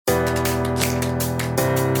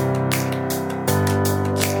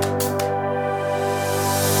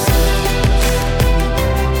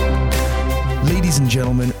and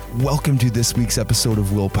gentlemen, welcome to this week's episode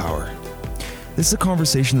of Willpower. This is a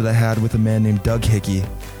conversation that I had with a man named Doug Hickey.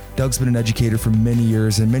 Doug's been an educator for many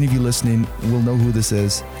years, and many of you listening will know who this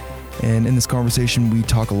is. And in this conversation, we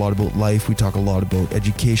talk a lot about life, we talk a lot about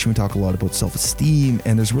education, we talk a lot about self-esteem,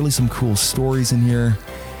 and there's really some cool stories in here.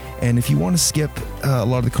 And if you want to skip a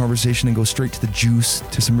lot of the conversation and go straight to the juice,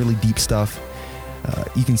 to some really deep stuff,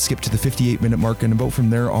 you can skip to the 58-minute mark, and about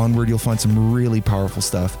from there onward, you'll find some really powerful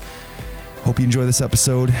stuff. Hope you enjoy this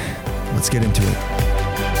episode. Let's get into it.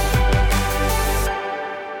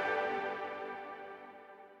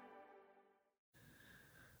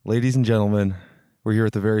 Ladies and gentlemen, we're here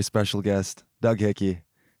with a very special guest, Doug Hickey.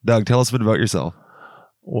 Doug, tell us a bit about yourself.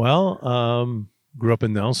 Well, grew up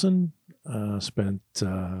in Nelson, spent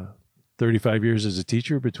 35 years as a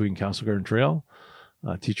teacher between Castle Garden Trail,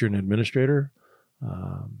 teacher and administrator.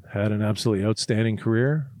 Had an absolutely outstanding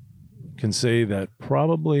career. Can say that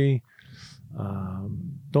probably,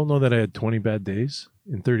 don't know that I had 20 bad days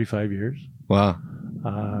in 35 years. Wow.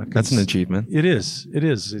 That's an achievement. It is.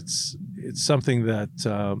 It's something that,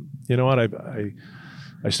 you know what,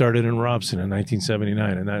 I started in Robson in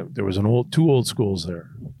 1979, and there was two old schools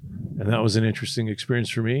there. And that was an interesting experience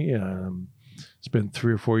for me. Spent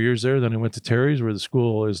 3 or 4 years there. Then I went to Terry's, where the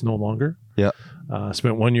school is no longer. Yeah.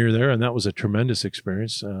 Spent 1 year there, and that was a tremendous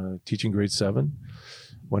experience, teaching grade 7.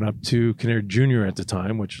 Went up to Kinnaird Junior at the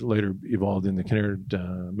time, which later evolved into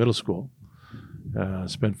Kinnaird Middle School.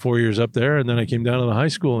 Spent 4 years up there, and then I came down to the high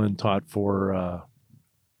school and taught for,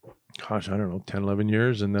 10, 11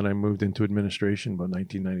 years. And then I moved into administration about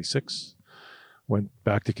 1996. Went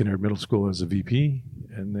back to Kinnaird Middle School as a VP,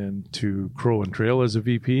 and then to Crow and Trail as a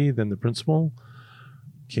VP, then the principal.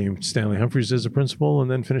 Came to Stanley Humphreys as a principal, and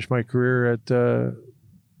then finished my career at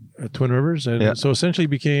Twin Rivers. And so essentially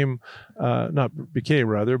went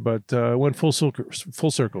full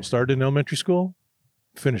circle. Started in elementary school,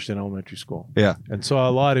 finished in elementary school. Yeah. And saw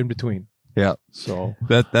a lot in between. Yeah. So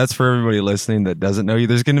that's for everybody listening that doesn't know you.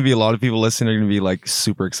 There's going to be a lot of people listening that are going to be like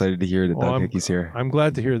super excited to hear that Doug Hickey's here. I'm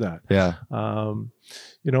glad to hear that. Yeah. I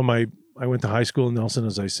went to high school in Nelson,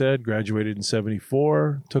 as I said, graduated in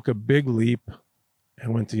 74, took a big leap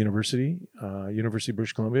and went to University of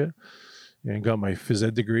British Columbia, and got my phys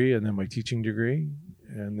ed degree and then my teaching degree.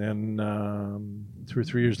 And then 2 or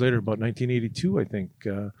 3 years later, about 1982, I think,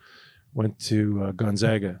 went to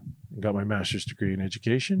Gonzaga and got my master's degree in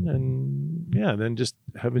education. And then just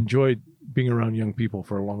have enjoyed being around young people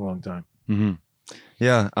for a long, long time. Mm-hmm.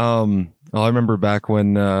 Yeah. I remember back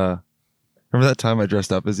when, remember that time I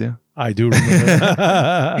dressed up as you? I do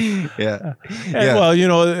remember. Yeah. Well,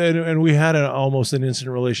 and we had almost an instant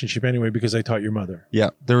relationship anyway, because I taught your mother.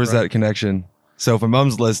 Yeah. There was that connection. So if my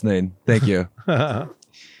mom's listening, thank you.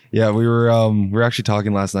 Yeah, we were actually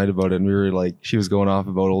talking last night about it, and we were like, she was going off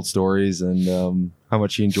about old stories and how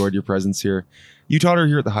much she enjoyed your presence here. You taught her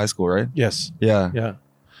here at the high school, right? Yes. Yeah.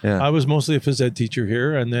 I was mostly a phys ed teacher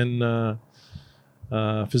here, and then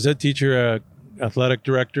phys ed teacher, athletic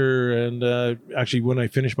director, and actually when I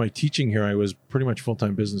finished my teaching here, I was pretty much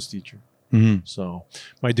full-time business teacher. Mm-hmm. So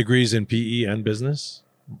my degree's in PE and business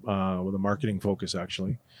with a marketing focus,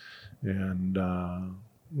 actually. And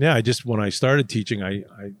when I started teaching, I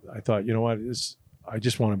thought, you know what, I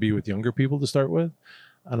just want to be with younger people to start with.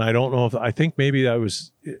 And I don't know I think maybe I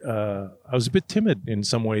was a bit timid in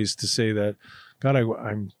some ways to say that, God,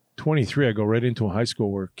 I'm 23, I go right into a high school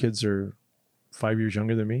where kids are 5 years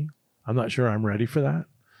younger than me. I'm not sure I'm ready for that.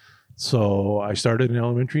 So I started in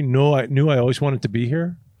elementary. I knew I always wanted to be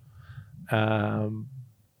here.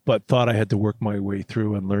 But thought I had to work my way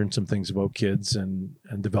through and learn some things about kids and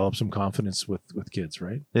develop some confidence with kids,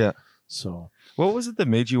 right? Yeah. So what was it that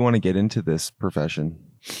made you want to get into this profession?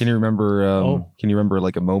 Can you remember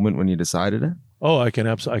like a moment when you decided it? Oh, I can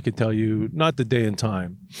tell you, not the day and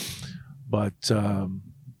time, but there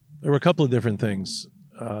were a couple of different things.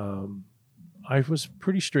 I was a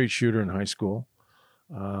pretty straight shooter in high school.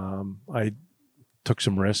 I took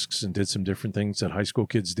some risks and did some different things that high school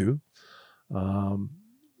kids do.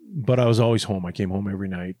 But I was always home. I came home every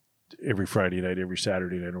night, every Friday night, every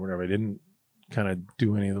Saturday night, or whatever. I didn't kind of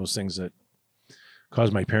do any of those things that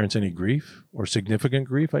caused my parents any grief or significant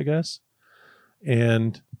grief, I guess.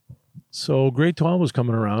 And so grade 12 was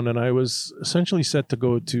coming around, and I was essentially set to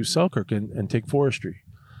go to Selkirk and take forestry.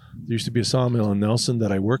 There used to be a sawmill in Nelson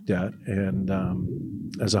that I worked at, and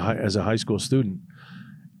as a high school student.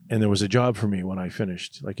 And there was a job for me when I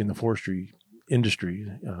finished, like in the forestry industry,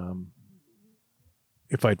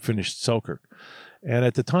 if I'd finished Selkirk. And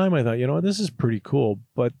at the time I thought, you know what, this is pretty cool,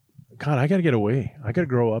 but God, I got to get away. I got to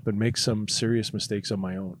grow up and make some serious mistakes on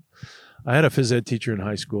my own. I had a phys ed teacher in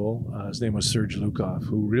high school. His name was Serge Lukoff,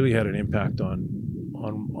 who really had an impact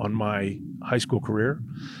on my high school career.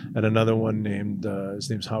 And another one named, his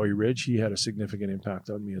name's Howie Ridge. He had a significant impact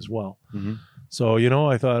on me as well. Mm-hmm. So,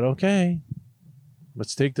 I thought, okay,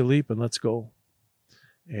 let's take the leap and let's go.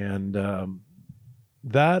 And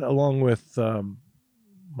that, along with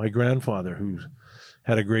my grandfather, who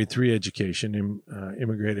had a grade 3 education,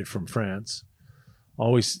 immigrated from France.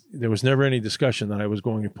 There was never any discussion that I was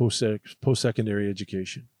going to post-secondary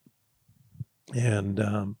education.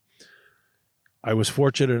 And I was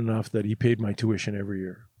fortunate enough that he paid my tuition every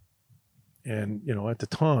year. And, at the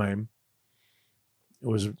time, it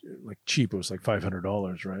was like cheap. It was like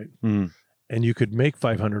 $500, right? Mm. And you could make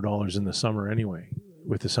 $500 in the summer anyway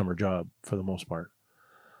with the summer job for the most part.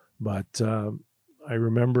 But I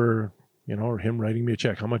remember, him writing me a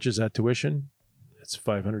check. How much is that tuition? It's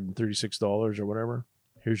 $536 or whatever.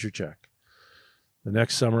 Here's your check. The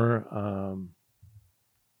next summer,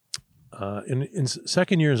 in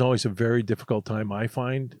second year is always a very difficult time, I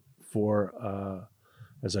find, for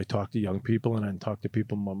as I talk to young people and I talk to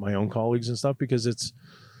people, my own colleagues and stuff, because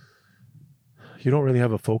you don't really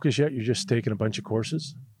have a focus yet. You're just taking a bunch of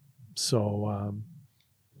courses. So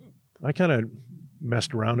I kind of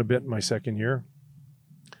messed around a bit in my second year.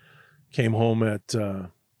 Came home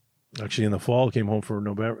actually in the fall, came home for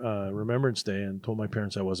Remembrance Day and told my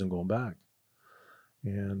parents I wasn't going back.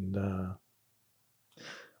 And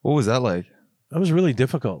what was that like? That was really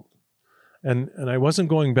difficult. And I wasn't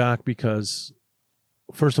going back because,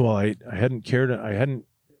 first of all, I hadn't cared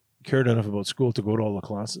enough about school to go to all the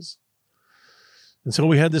classes. And so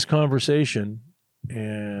we had this conversation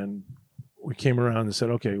and we came around and said,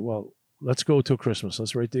 okay, well, let's go till Christmas.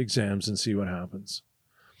 Let's write the exams and see what happens.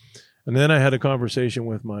 And then I had a conversation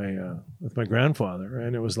with my grandfather,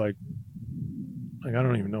 and it was like I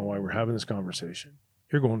don't even know why we're having this conversation.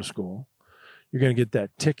 You're going to school. You're going to get that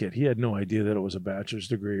ticket. He had no idea that it was a bachelor's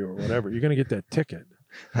degree or whatever. You're going to get that ticket.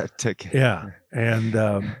 That ticket. Yeah. And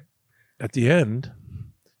at the end,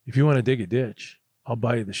 if you want to dig a ditch, I'll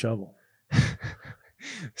buy you the shovel.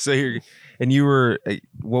 So you were,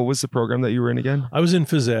 what was the program that you were in again? I was in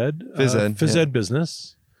phys ed. Phys ed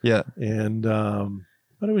business. Yeah. And,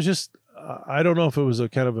 but it was just, I don't know if it was a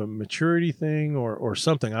kind of a maturity thing or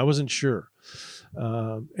something. I wasn't sure.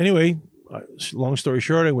 Anyway, long story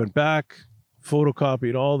short, I went back,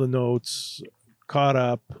 photocopied all the notes, caught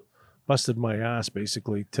up, busted my ass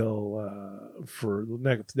basically till for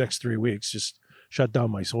the next 3 weeks, just shut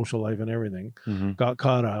down my social life and everything. Mm-hmm. Got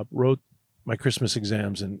caught up, wrote my Christmas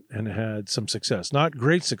exams and had some success. Not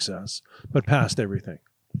great success, but passed everything.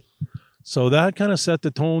 So that kind of set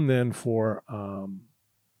the tone then for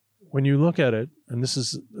when you look at it, and this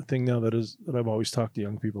is the thing now that I've always talked to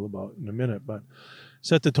young people about in a minute, but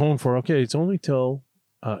set the tone for, okay, it's only till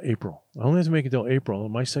April. I only have to make it till April,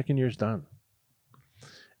 and my second year's done.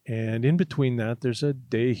 And in between that, there's a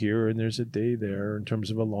day here and there's a day there in terms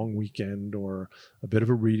of a long weekend or a bit of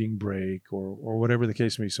a reading break or whatever the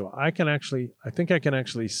case may be. So I think I can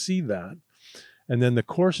actually see that. And then the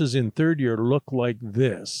courses in third year look like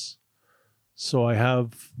this. So I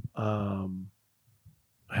have an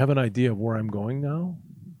idea of where I'm going now.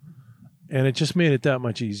 And it just made it that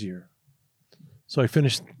much easier. So I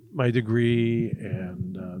finished my degree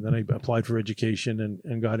and then I applied for education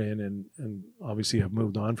and got in and obviously have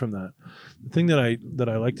moved on from that. The thing that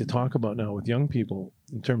I like to talk about now with young people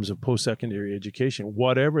in terms of post-secondary education,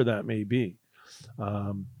 whatever that may be,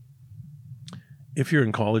 if you're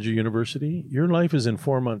in college or university, your life is in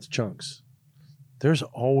 4-month chunks. There's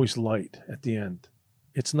always light at the end.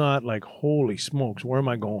 It's not like, holy smokes, where am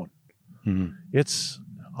I going? Mm-hmm. It's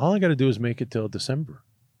all I got to do is make it till December.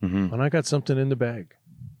 Mm-hmm. And I got something in the bag,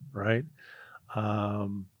 right?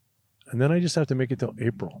 And then I just have to make it till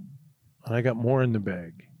April. And I got more in the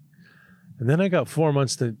bag. And then I got 4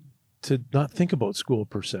 months to not think about school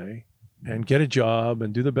per se and get a job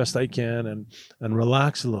and do the best I can and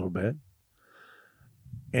relax a little bit.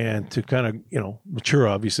 And to kind of, mature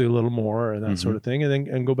obviously a little more and that sort of thing.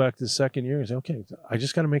 And go back to the second year and say, okay, I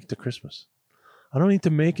just got to make it to Christmas. I don't need to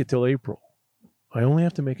make it till April. I only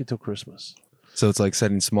have to make it till Christmas. So it's like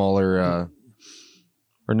setting smaller,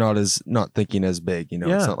 or not thinking as big,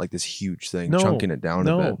 It's not like this huge thing, chunking it down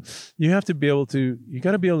a bit. You have to be able to, you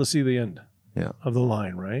got to be able to see the end of the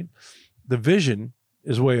line, right? The vision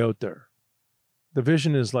is way out there. The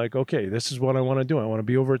vision is like, okay, this is what I want to do. I want to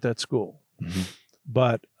be over at that school. Mm-hmm.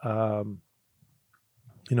 But, the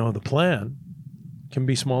plan can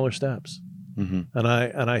be smaller steps. Mm-hmm.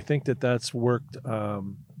 And I think that's worked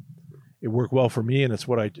it worked well for me, and it's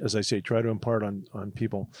what I, as I say, try to impart on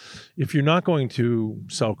people. If you're not going to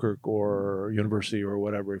Selkirk or university or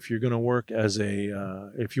whatever, if you're going to work as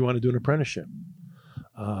if you want to do an apprenticeship,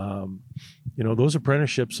 those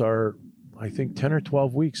apprenticeships are, I think, 10 or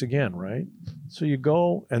 12 weeks again, right? So you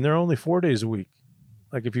go, and they're only 4 days a week.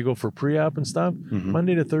 Like if you go for pre-app and stuff,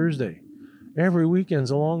 Monday to Thursday, every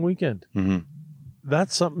weekend's a long weekend.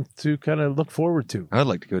 That's something to kind of look forward to. I'd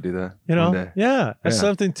like to go do that. Yeah. That's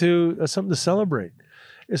something to celebrate.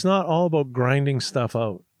 It's not all about grinding stuff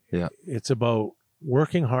out. Yeah. It's about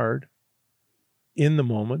working hard in the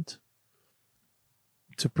moment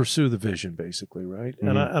to pursue the vision, basically, right?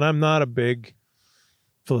 And I'm not a big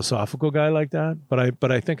philosophical guy like that,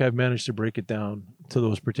 but I think I've managed to break it down to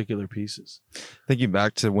those particular pieces. Thinking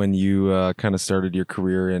back to when you kind of started your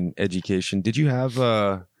career in education, did you have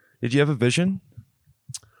a vision?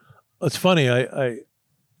 It's funny. I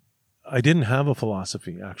didn't have a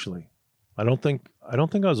philosophy, actually. I don't think I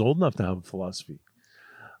was old enough to have a philosophy.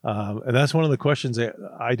 And that's one of the questions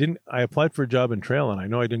I applied for a job in Trail, and I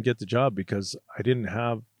know I didn't get the job because I didn't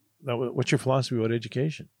have what's your philosophy about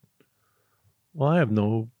education? Well, I have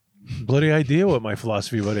no bloody idea what my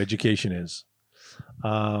philosophy about education is.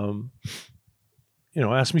 Ask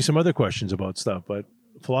me some other questions about stuff, but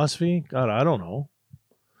philosophy, God, I don't know.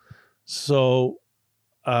 So,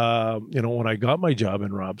 when I got my job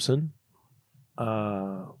in Robson,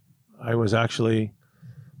 I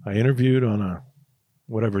interviewed on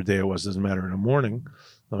whatever day it was, doesn't matter, in the morning.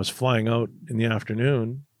 I was flying out in the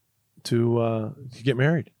afternoon to get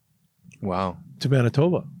married. Wow. To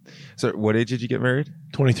Manitoba. So what age did you get married?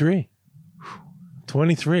 23.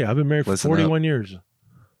 23. I've been married for 41 years.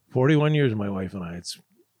 41 years, my wife and I.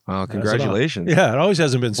 Wow, congratulations. Yeah, it always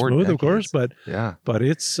hasn't been smooth, of course, but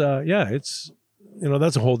it's that's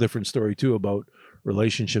a whole different story too, about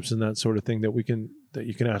relationships and that sort of thing that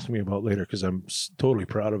you can ask me about later, because I'm totally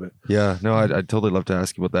proud of it. Yeah, no, I'd totally love to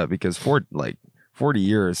ask you about that, because for 40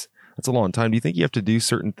 years, that's a long time. Do you think you have to do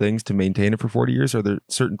certain things to maintain it for 40 years? Are there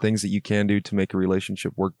certain things that you can do to make a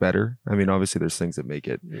relationship work better? I mean, obviously there's things that make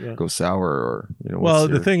it go sour, or Well,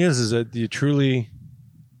 the thing is that do you truly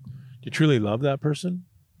love that person?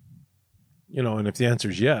 And if the answer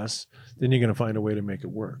is yes, then you're going to find a way to make it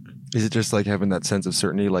work. Is it just like having that sense of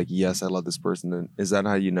certainty, like, yes, I love this person? And is that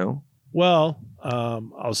how you know? Well,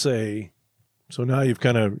 I'll say, so now you've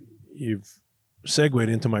segued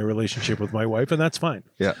into my relationship with my wife, and that's fine.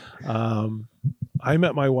 Yeah. I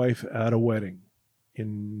met my wife at a wedding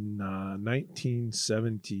in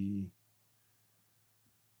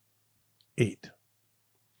 1978.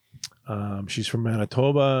 She's from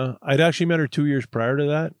Manitoba. I'd actually met her 2 years prior to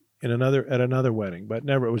that at another wedding, but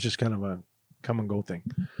never. It was just kind of a come and go thing.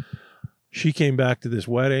 She came back to this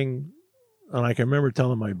wedding, and I can remember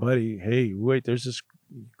telling my buddy, "Hey, wait, there's this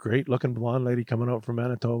great looking blonde lady coming out from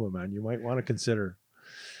Manitoba, man. You might want to consider."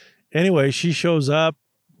 Anyway, she shows up.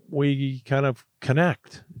 We kind of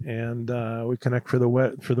connect, and we connect for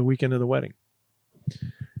the weekend of the wedding.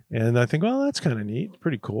 And I think, well, that's kind of neat,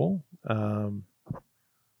 pretty cool.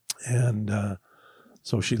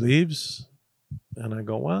 So she leaves, and I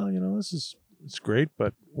go, well, it's great,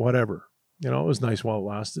 but whatever. It was nice while it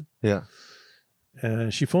lasted. Yeah.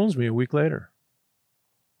 And she phones me a week later.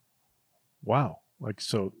 Wow.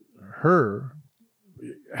 So her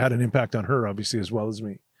had an impact on her, obviously, as well as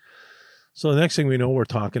me. So the next thing we know, we're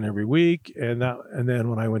talking every week. And then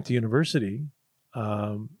when I went to university,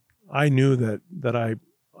 I knew that I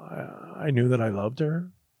loved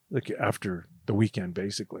her, like, after the weekend,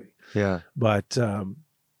 basically. Yeah. But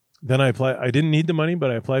then I applied. I didn't need the money,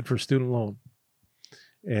 but I applied for a student loan.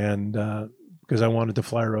 And because I wanted to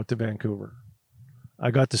fly her out to Vancouver.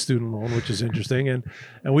 I got the student loan, which is interesting. And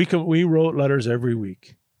we wrote letters every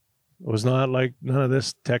week. It was not like none of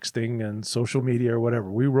this texting and social media or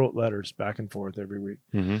whatever. We wrote letters back and forth every week.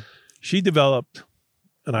 Mm-hmm. She developed,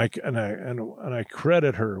 and I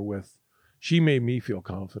credit her with, she made me feel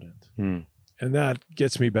confident. Mm. And that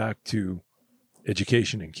gets me back to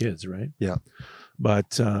education and kids, right? Yeah.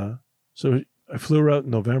 But so I flew her out in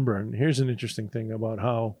November, and here's an interesting thing about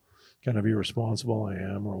how kind of irresponsible I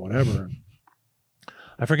am or whatever.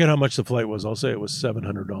 I forget how much the flight was. I'll say it was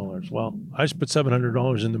 $700. Well, I just put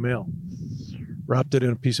 $700 in the mail, wrapped it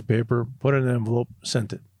in a piece of paper, put it in an envelope,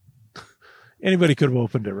 sent it. Anybody could have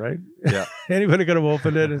opened it, right? Yeah. Anybody could have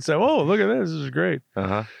opened it and said, "Oh, look at this. This is great."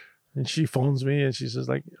 Uh-huh. And she phones me and she says,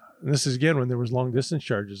 and this is again when there was long distance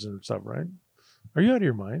charges and stuff, right? Are you out of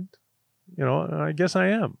your mind? And I guess I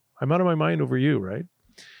am. I'm out of my mind over you, right?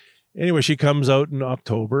 Anyway, she comes out in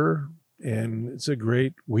October, and it's a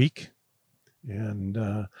great week. And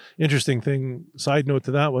interesting thing, side note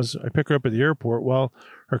to that was I pick her up at the airport. Well,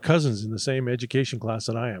 her cousin's in the same education class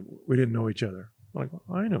that I am. We didn't know each other. I'm like,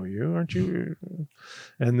 I know you, aren't you?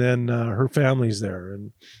 And then her family's there.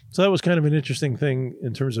 And so that was kind of an interesting thing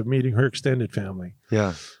in terms of meeting her extended family.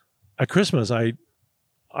 Yeah. At Christmas, I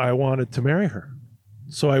wanted to marry her.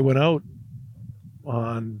 So I went out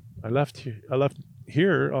I left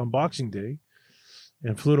here on Boxing Day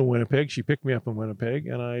and flew to Winnipeg. She picked me up in Winnipeg,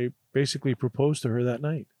 and I basically proposed to her that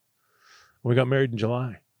night. We got married in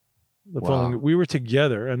July. We were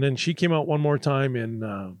together, and then she came out one more time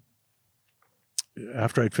in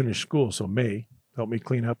after I'd finished school, so May, helped me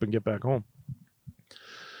clean up and get back home.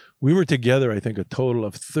 We were together, I think, a total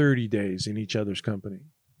of 30 days in each other's company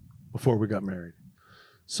before we got married.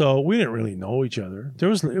 So we didn't really know each other. It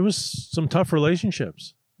was some tough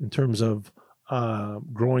relationships in terms of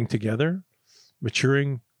growing together,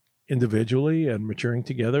 maturing individually and maturing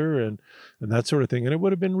together and that sort of thing. And it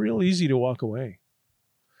would have been real easy to walk away.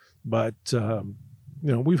 But,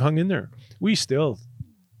 we've hung in there. We still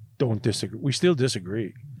don't disagree. We still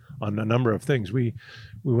disagree on a number of things. We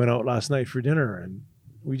went out last night for dinner and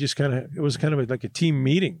we just it was kind of like a team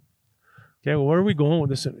meeting. Okay, well, where are we going with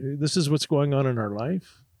this? This is what's going on in our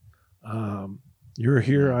life. You're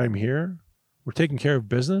here, I'm here. We're taking care of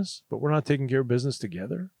business, but we're not taking care of business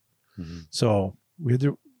together. Mm-hmm. So we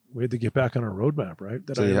had to get back on our roadmap, right?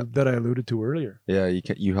 That I alluded to earlier. Yeah,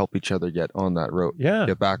 you help each other get on that road. Yeah,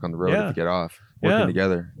 get back on the road to get off, working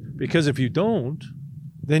together. Because if you don't,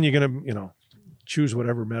 then you're gonna, choose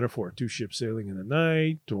whatever metaphor, two ships sailing in the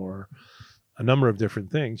night, or a number of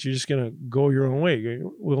different things. You're just gonna go your own way.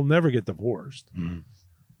 We'll never get divorced. Mm-hmm.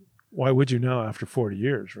 Why would you now after 40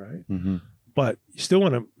 years, right? Mm-hmm. But you still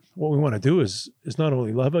want to. What we want to do is not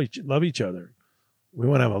only love each other, we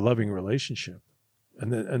want to have a loving relationship,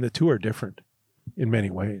 and the two are different in many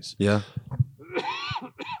ways. Yeah.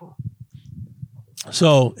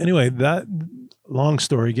 So anyway, that long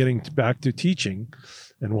story, getting back to teaching,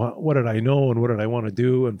 and what did I know and what did I want to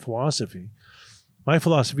do, and philosophy. My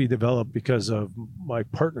philosophy developed because of my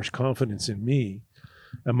partner's confidence in me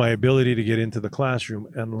and my ability to get into the classroom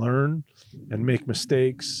and learn and make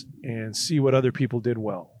mistakes and see what other people did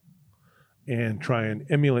well and try and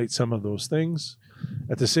emulate some of those things,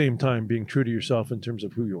 at the same time being true to yourself in terms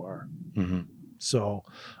of who you are. Mm-hmm. So,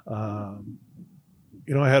 I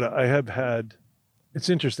have had, it's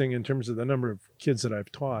interesting in terms of the number of kids that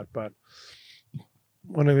I've taught, but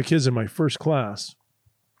one of the kids in my first class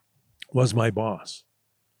was my boss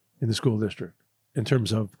in the school district, in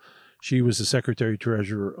terms of she was the secretary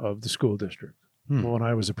treasurer of the school district when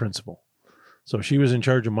I was a principal. So she was in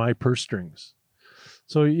charge of my purse strings.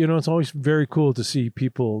 So, it's always very cool to see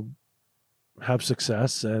people have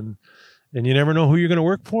success, and you never know who you're going to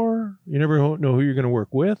work for. You never know who you're going to work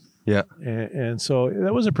with. Yeah. And so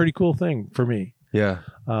that was a pretty cool thing for me. Yeah.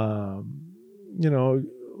 My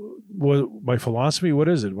philosophy, what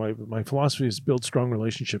is it? My philosophy is build strong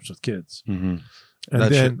relationships with kids. Mm-hmm.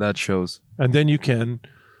 And that shows. And then you can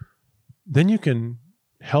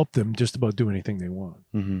help them just about do anything they want.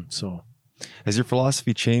 Mm-hmm. So has your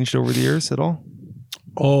philosophy changed over the years at all?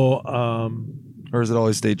 Or has it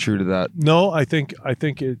always stayed true to that? No, I think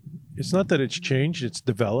it's not that it's changed, it's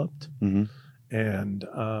developed. Mm-hmm. And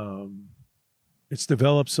it's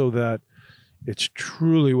developed so that it's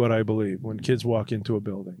truly what I believe. When kids walk into a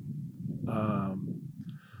building,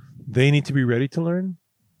 they need to be ready to learn.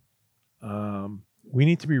 We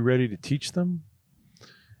need to be ready to teach them.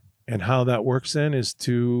 And how that works then is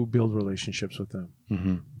to build relationships with them.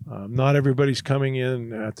 Mm-hmm. Not everybody's coming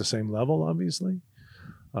in at the same level, obviously.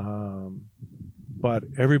 But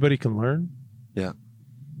everybody can learn. Yeah.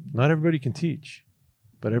 Not everybody can teach,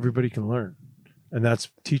 but everybody can learn. And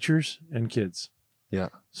that's teachers and kids. Yeah.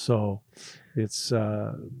 So it's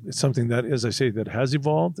something that, as I say, that has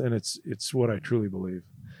evolved, and it's what I truly believe.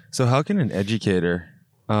 So how can an educator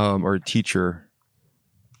or a teacher,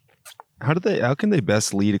 how can they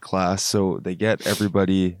best lead a class so they get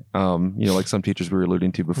everybody, like some teachers we were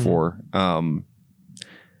alluding to before,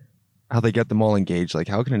 how they get them all engaged? Like,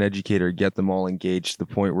 how can an educator get them all engaged to the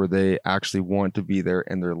point where they actually want to be there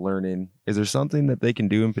and they're learning? Is there something that they can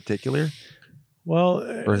do in particular? Well,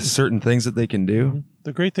 or certain things that they can do?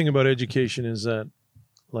 The great thing about education is that,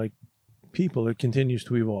 like people, it continues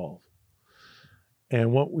to evolve.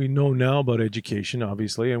 And what we know now about education,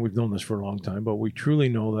 obviously, and we've known this for a long time, but we truly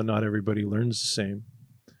know that not everybody learns the same,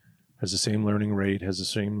 has the same learning rate, has the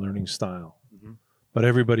same learning style. Mm-hmm. But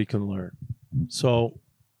everybody can learn. So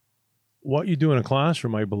what you do in a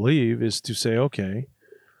classroom, I believe, is to say, okay,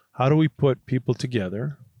 how do we put people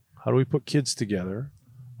together? How do we put kids together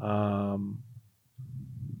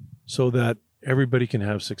so that everybody can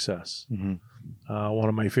have success. Mm-hmm. One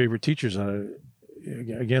of my favorite teachers,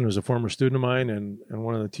 again, was a former student of mine, and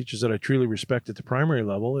one of the teachers that I truly respect at the primary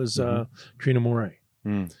level is Trina Moray.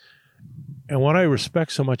 Mm. And what I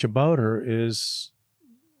respect so much about her is,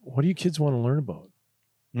 what do you kids want to learn about?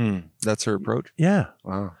 Mm. That's her approach? Yeah.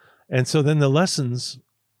 Wow. And so then the lessons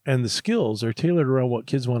and the skills are tailored around what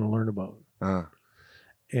kids want to learn about.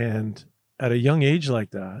 And at a young age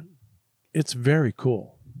like that, it's very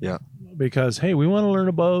cool. Yeah. Because, hey, we want to learn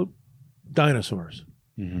about dinosaurs.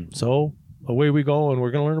 Mm-hmm. So away we go, and we're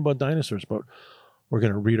going to learn about dinosaurs, but we're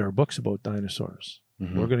going to read our books about dinosaurs.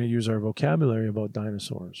 Mm-hmm. We're going to use our vocabulary about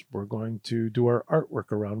dinosaurs. We're going to do our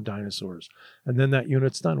artwork around dinosaurs. And then that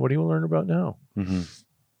unit's done. What do you want to learn about now? Mm-hmm.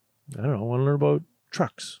 I don't know. I want to learn about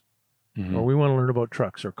trucks. Mm-hmm. Or we want to learn about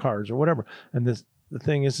trucks or cars or whatever. And the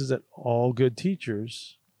thing is that all good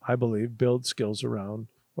teachers, I believe, build skills around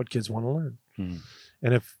what kids want to learn. Mm-hmm.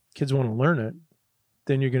 And if kids want to learn it,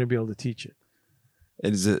 then you're going to be able to teach it.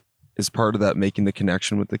 Is part of that making the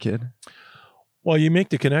connection with the kid? Well, you make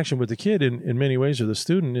the connection with the kid in many ways, or the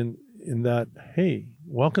student, in that, hey,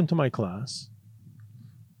 welcome to my class.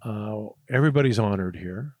 Everybody's honored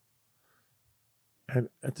here. And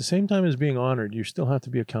at the same time as being honored, you still have to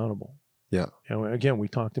be accountable. Yeah. And again, we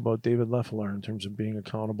talked about David Leffler in terms of being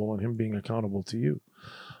accountable and him being accountable to you.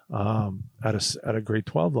 At a grade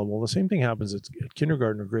 12 level, the same thing happens at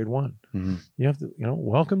kindergarten or grade 1. Mm-hmm. You have to,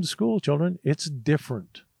 welcome to school, children. It's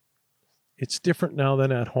different. It's different now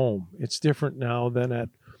than at home. It's different now than at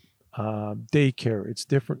daycare. It's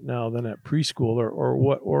different now than at preschool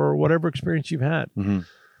or whatever experience you've had. Mm-hmm.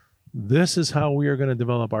 This is how we are going to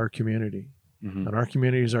develop our community. Mm-hmm. And our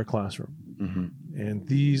community is our classroom. Mm-hmm. And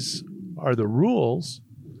these are the rules.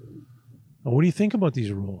 And what do you think about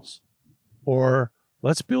these rules? Or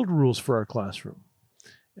let's build rules for our classroom.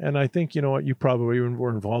 And I think, you probably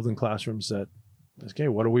were involved in classrooms that, okay,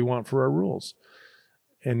 what do we want for our rules?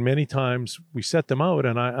 And many times we set them out,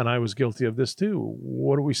 and I was guilty of this too.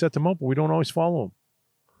 What do we set them up? We don't always follow them,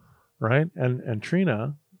 right? And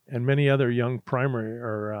Trina and many other young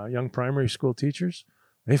primary school teachers,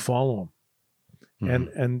 they follow them.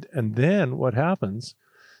 Mm-hmm. And then what happens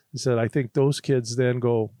is that I think those kids then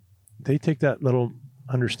they take that little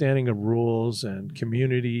understanding of rules and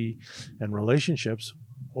community and relationships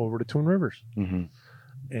over to Twin Rivers. Mm-hmm.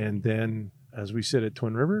 And then as we sit at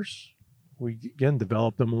Twin Rivers, we again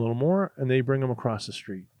develop them a little more, and they bring them across the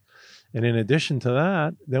street. And in addition to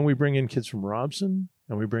that, then we bring in kids from Robson,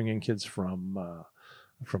 and we bring in kids from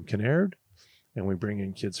Kinnaird, and we bring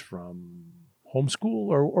in kids from homeschool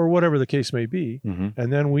or whatever the case may be. Mm-hmm.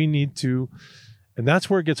 And then we need to, and that's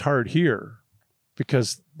where it gets hard here,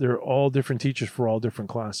 because they're all different teachers for all different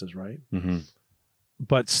classes, right? Mm-hmm.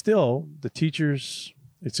 But still, the teachers,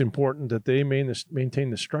 it's important that they maintain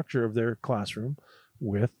the structure of their classroom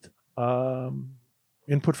with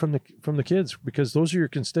input from the kids, because those are your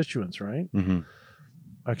constituents, right? Mm-hmm.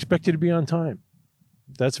 I expect you to be on time.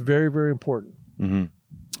 That's very, very important.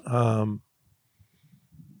 Mm-hmm.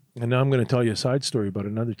 And now I'm going to tell you a side story about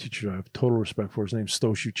another teacher I have total respect for. His name's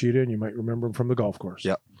Stosh Uchida, and you might remember him from the golf course.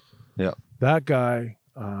 Yeah. Yeah. That guy,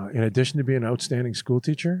 in addition to being an outstanding school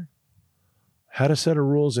teacher, had a set of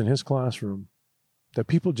rules in his classroom that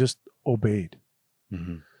people just obeyed.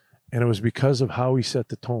 Mm-hmm. And it was because of how he set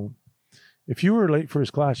the tone. If you were late for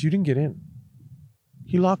his class, you didn't get in.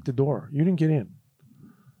 He locked the door. You didn't get in.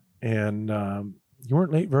 And you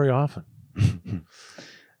weren't late very often.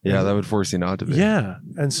 Yeah, that would force you not to be. Yeah.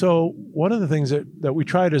 And so one of the things that we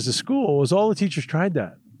tried as a school was all the teachers tried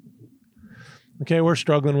that. Okay, we're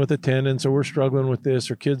struggling with attendance, or we're struggling with this,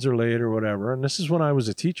 or kids are late or whatever. And this is when I was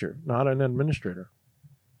a teacher, not an administrator.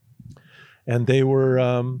 And they were,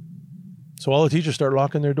 so all the teachers start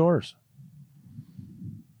locking their doors.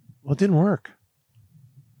 Well, it didn't work.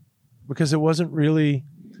 Because it wasn't really,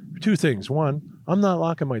 two things. One, I'm not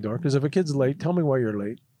locking my door, because if a kid's late, tell me why you're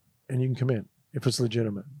late, and you can come in if it's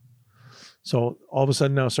legitimate. So all of a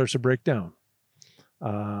sudden now it starts to break down.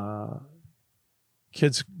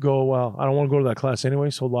 Kids go, well, I don't want to go to that class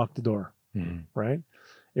anyway, so lock the door, right?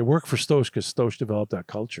 It worked for Stosh because Stosh developed that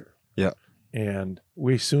culture. Yeah. And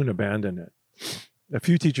we soon abandoned it. A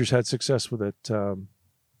few teachers had success with it.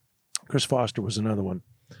 Chris Foster was another one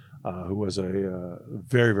who was a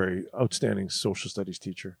very, very outstanding social studies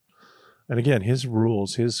teacher. And again, his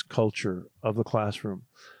rules, his culture of the classroom.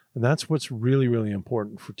 And that's what's really, really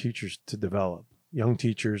important for teachers to develop. Young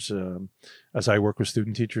teachers, as I work with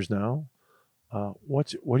student teachers now, what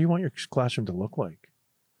do you want your classroom to look like?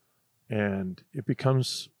 And it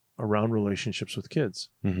becomes around relationships with kids.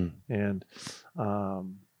 Mm-hmm. And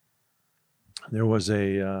there was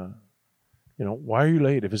a why are you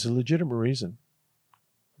late? If it's a legitimate reason,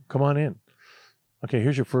 come on in. Okay,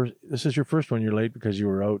 this is your first one. You're late because you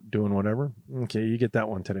were out doing whatever. Okay, you get that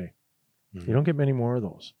one today. Mhm. You don't get many more of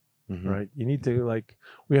those, Mhm. right? You need to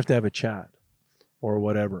we have to have a chat or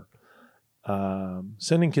whatever.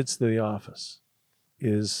 Sending kids to the office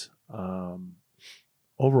is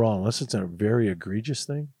overall, unless it's a very egregious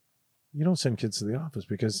thing, you don't send kids to the office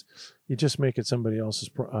because you just make it somebody else's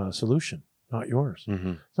solution, not yours.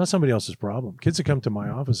 Mhm. It's not somebody else's problem. Kids that come to my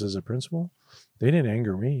office as a principal, they didn't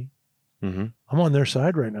anger me. Mhm. I'm on their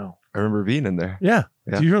side right now. I remember being in there. Yeah.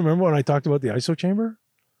 Yeah. Do you remember when I talked about the ISO chamber?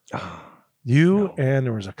 I You and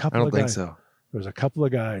there was a couple don't of think guys. so. There was a couple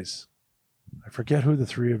of guys. I forget who the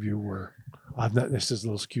three of you were. This is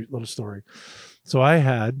a little cute little story. So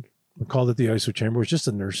we called it the ISO chamber. It was just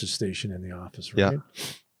a nurse's station in the office, right? Yeah.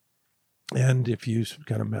 And if you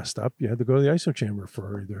kind of messed up, you had to go to the ISO chamber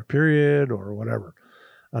for either a period or whatever.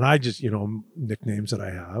 And I just, nicknames that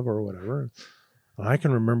I have or whatever. And I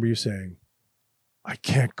can remember you saying, I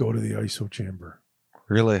can't go to the ISO chamber.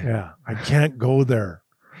 Really? Yeah, I can't go there.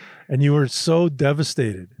 And you were so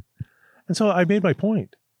devastated. And so I made my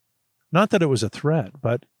point. Not that it was a threat,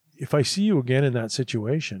 but if I see you again in that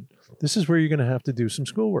situation, this is where you're going to have to do some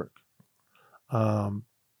schoolwork.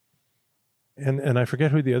 And I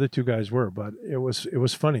forget who the other two guys were, but it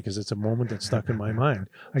was funny because it's a moment that stuck in my mind.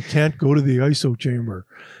 I can't go to the ISO chamber.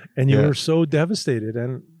 And you were so devastated.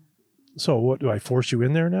 And so what, do I force you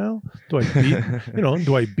in there now? Do I beat,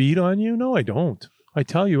 do I beat on you? No, I don't. I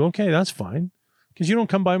tell you, okay, that's fine. Because you don't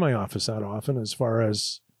come by my office that often as far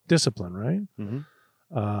as discipline, right?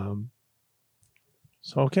 Mhm.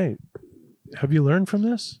 So, okay, have you learned from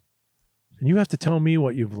this? And you have to tell me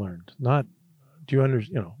what you've learned. Not, do you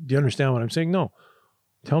understand what I'm saying? No.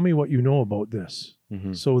 Tell me what you know about this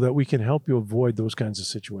Mhm. so that we can help you avoid those kinds of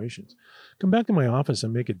situations. Come back to my office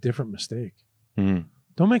and make a different mistake. Mhm.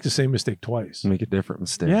 Don't make the same mistake twice. Make a different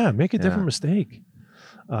mistake. Yeah, make a different Yeah. mistake.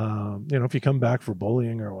 If you come back for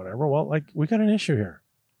bullying or whatever, well, we got an issue here.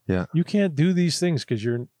 Yeah. You can't do these things because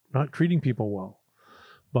you're not treating people well.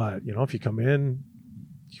 But, if you come in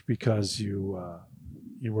because you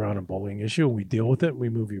were on a bullying issue and we deal with it, we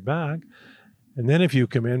move you back. And then if you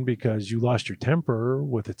come in because you lost your temper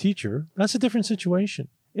with a teacher, that's a different situation.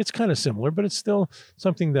 It's kind of similar, but it's still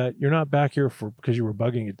something that you're not back here for because you were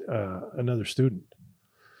bugging another student.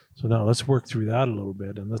 So now let's work through that a little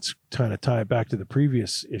bit and let's kind of tie it back to the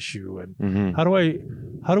previous issue. And Mhm.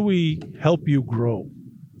 how do we help you grow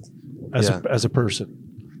as a person?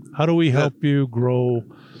 How do we help you grow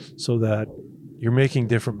so that you're making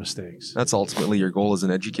different mistakes? That's ultimately your goal as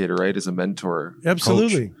an educator, right? As a mentor.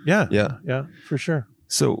 Absolutely. Coach. Yeah. Yeah. Yeah, for sure.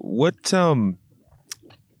 So what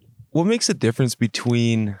makes a difference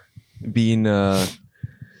between being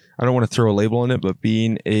I don't want to throw a label on it, but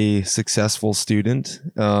being a successful student,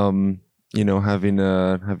 having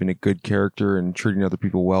a good character and treating other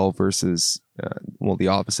people well versus the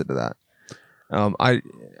opposite of that. I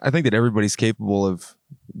think that everybody's capable of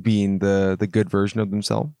being the good version of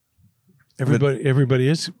themselves. Everybody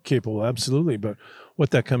is capable, absolutely. But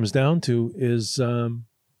what that comes down to is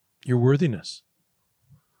your worthiness.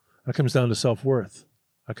 That comes down to self-worth.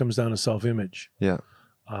 That comes down to self-image. Yeah.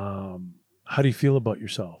 How do you feel about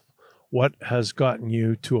yourself? What has gotten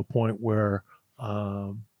you to a point where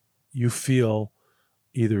you feel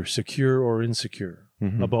either secure or insecure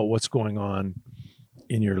Mhm. about what's going on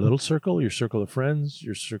in your little circle, your circle of friends,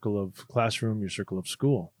 your circle of classroom, your circle of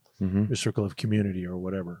school, Mhm. your circle of community or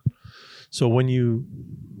whatever. So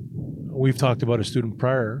we've talked about a student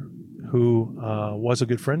prior who was a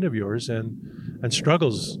good friend of yours and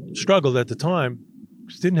struggled at the time,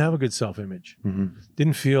 didn't have a good self-image, Mhm.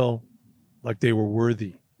 didn't feel like they were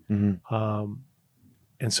worthy. Mhm.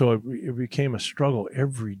 And so it became a struggle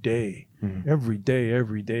every day, Mhm. every day,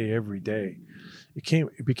 every day, every day.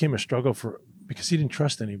 It became a struggle because he didn't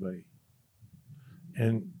trust anybody.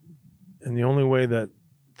 And the only way that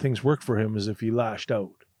things worked for him is if he lashed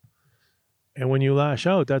out. And when you lash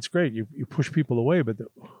out, that's great. You push people away, but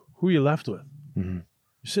who are you left with? Mhm.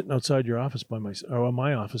 You're sitting outside your office or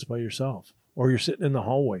my office by yourself, or you're sitting in the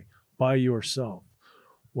hallway by yourself.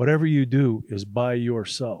 Whatever you do is by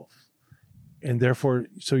yourself. And therefore,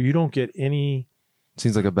 so you don't get any.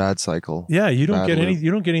 Seems like a bad cycle. Yeah, you don't Bad get loop.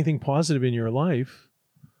 you don't get anything positive in your life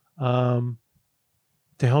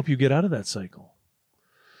to help you get out of that cycle.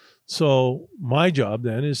 So my job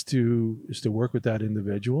then is to work with that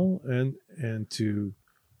individual and to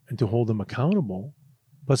hold them accountable,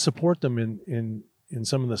 but support them in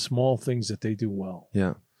some of the small things that they do well.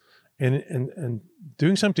 Yeah. And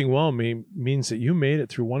doing something well means that you made it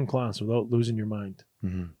through one class without losing your mind.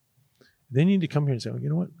 Mhm. Then you need to come here and say, oh, you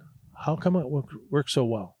know what? how come it worked so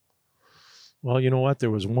well? Well, you know what?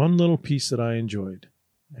 There was one little piece that I enjoyed,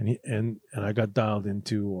 and I got dialed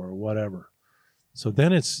into, or whatever. So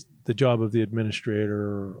then it's the job of the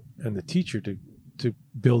administrator and the teacher to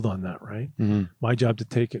build on that, right? Mm-hmm. My job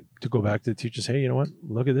to go back to the teacher and say, hey, you know what?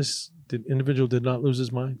 Look at this. The individual did not lose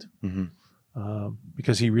his mind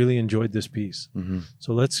because he really enjoyed this piece. Mm-hmm.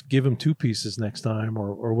 So let's give him 2 pieces next time,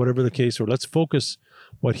 or whatever the case, or let's focus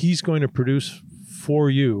what he's going to produce for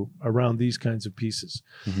you around these kinds of pieces.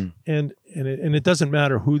 Mm-hmm. And it doesn't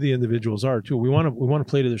matter who the individuals are too. We want to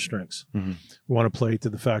play to their strengths. Mm-hmm. We want to play to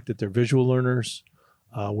the fact that they're visual learners,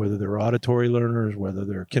 whether they're auditory learners, whether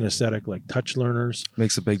they're kinesthetic, like touch learners.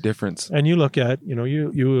 Makes a big difference. And you look at,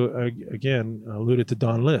 you again alluded to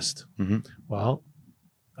Don List. Mm-hmm. Well,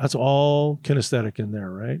 that's all kinesthetic in there,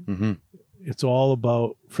 right? Mm-hmm. It's all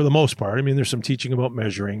about, for the most part, I mean, there's some teaching about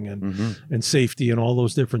measuring and safety and all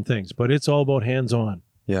those different things, but it's all about hands-on.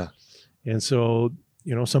 Yeah. And so,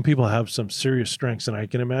 some people have some serious strengths, and I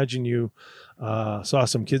can imagine you saw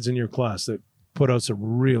some kids in your class that put out some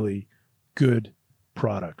really good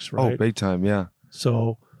products, right? Oh, big time. Yeah.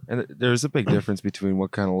 So, and there's a big difference between what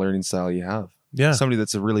kind of learning style you have. yeah. Somebody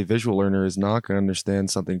that's a really visual learner is not going to understand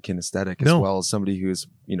something kinesthetic as well as somebody who's,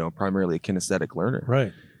 primarily a kinesthetic learner.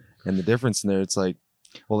 Right. And the difference in there, it's like,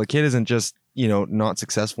 well, the kid isn't just, not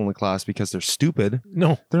successful in the class because they're stupid.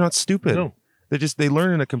 No. They're not stupid. No. They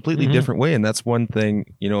learn in a completely different way. And that's one thing,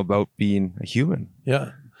 about being a human.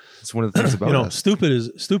 Yeah. It's one of the things about us. Stupid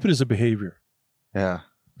is a behavior. Yeah.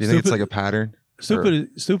 Do you think it's like a pattern? Stupid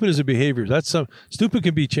is a behavior. Stupid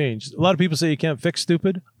can be changed. A lot of people say you can't fix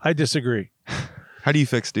stupid. I disagree. How do you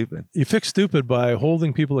fix stupid? You fix stupid by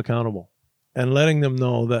holding people accountable and letting them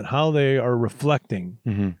know that how they are reflecting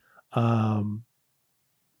and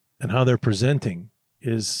how they're presenting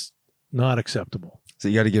is not acceptable. So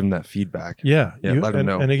you got to give them that feedback. Yeah. Let them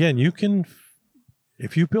know. And again,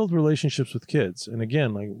 if you build relationships with kids, and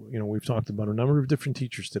again, like, we've talked about a number of different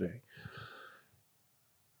teachers today.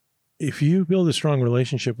 If you build a strong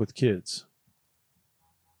relationship with kids,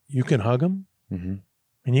 you can hug them and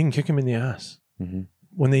you can kick them in the ass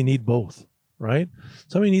when they need both, right?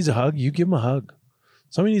 Somebody needs a hug, you give them a hug.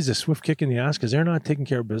 Somebody needs a swift kick in the ass because they're not taking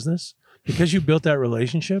care of business. Because you built that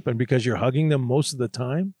relationship and because you're hugging them most of the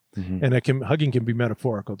time, and hugging can be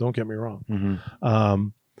metaphorical, don't get me wrong.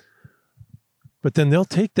 But then they'll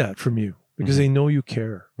take that from you because they know you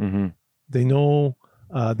care. They know,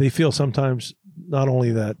 they feel sometimes not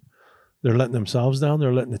only that they're letting themselves down,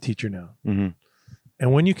 they're letting the teacher down.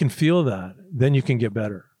 And when you can feel that, then you can get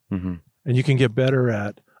better. And you can get better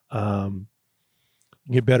at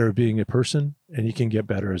being a person, and you can get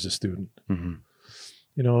better as a student.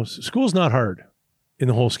 School's not hard in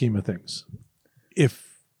the whole scheme of things.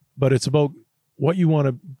 But it's about what you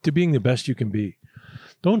want to being the best you can be.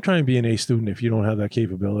 Don't try and be an A student if you don't have that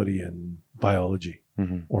capability in biology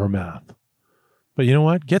or math. But you know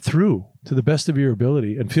what? Get through to the best of your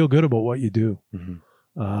ability and feel good about what you do.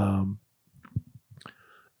 And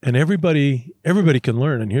everybody can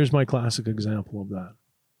learn. And here's my classic example of that.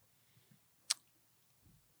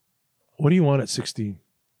 What do you want at 16?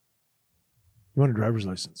 You want a driver's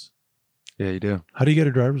license. Yeah, you do. How do you get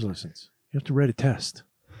a driver's license? You have to write a test.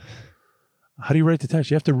 How do you write the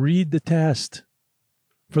test? You have to read the test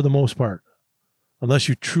for the most part, unless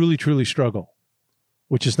you truly, truly struggle,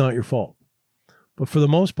 which is not your fault. But for the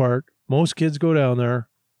most part, most kids go down there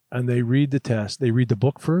and they read the test. They read the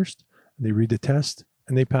book first, and they read the test,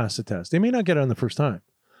 and they pass the test. They may not get it on the first time,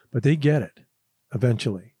 but they get it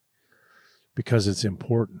eventually because it's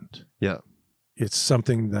important. Yeah. It's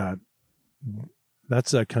something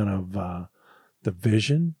that's a kind of the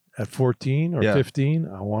vision at 14 or 15.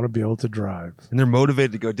 I want to be able to drive. And they're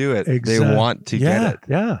motivated to go do it. They want to get it.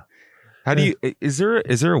 Yeah. How do you, is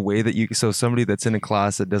there a way that so somebody that's in a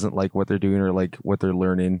class that doesn't like what they're doing or like what they're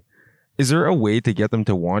learning, is there a way to get them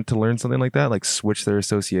to want to learn something like that? Like switch their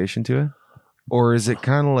association to it? Or is it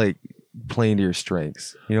kind of like playing to your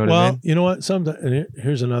strengths? You know what I mean? Well, you know what? And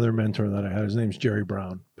here's another mentor that I had. His name's Jerry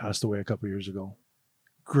Brown. Passed away a couple of years ago.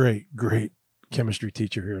 Great chemistry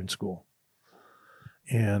teacher here in school.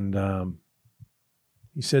 And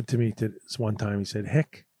he said to me this one time, he said,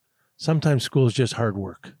 heck, sometimes school is just hard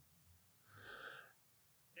work.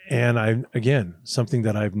 And again, something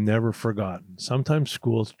that I've never forgotten. Sometimes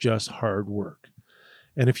school's just hard work.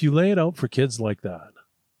 And if you lay it out for kids like that,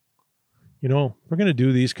 we're going to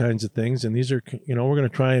do these kinds of things. And these are, we're going to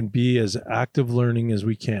try and be as active learning as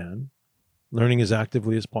we can, learning as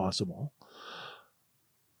actively as possible.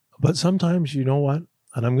 But sometimes, you know what?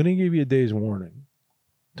 And I'm going to give you a day's warning.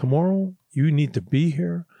 Tomorrow, you need to be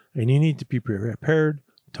here and you need to be prepared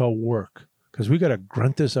to work because we got to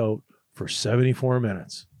grunt this out for 74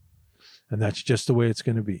 minutes. And that's just the way it's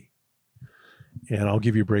going to be. And I'll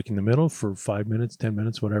give you a break in the middle for 5 minutes, 10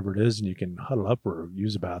 minutes, whatever it is. And you can huddle up or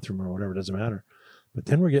use a bathroom or whatever, it doesn't matter. But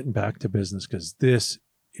then we're getting back to business because this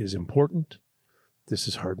is important. This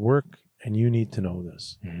is hard work. And you need to know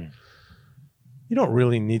this. Mm-hmm. You don't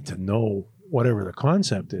really need to know whatever the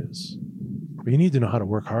concept is, but you need to know how to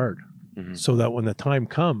work hard so that when the time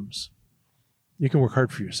comes, you can work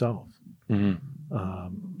hard for yourself. The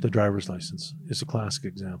driver's license is a classic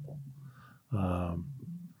example.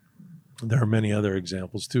 There are many other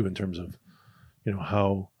examples too, in terms of,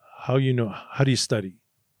 how do you study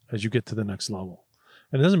as you get to the next level?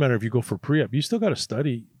 And it doesn't matter if you go for pre-op, you still got to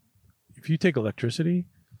study. If you take electricity,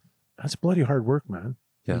 that's bloody hard work, man.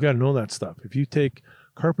 Yeah. You got to know that stuff. If you take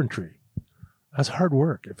carpentry, that's hard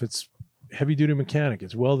work. If it's heavy duty mechanic,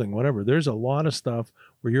 it's welding, whatever. There's a lot of stuff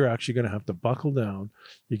where you're actually going to have to buckle down.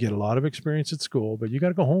 You get a lot of experience at school, but you got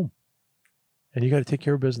to go home and you got to take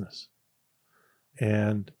care of business.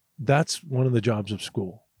 And that's one of the jobs of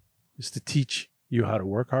school, is to teach you how to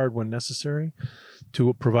work hard when necessary,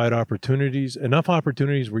 to provide opportunities, enough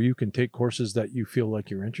opportunities where you can take courses that you feel like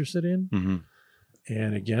you're interested in.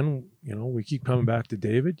 And again, we keep coming back to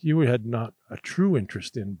David. You had not a true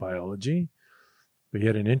interest in biology, but you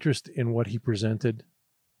had an interest in what he presented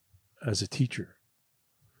as a teacher.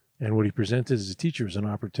 And what he presented as a teacher is an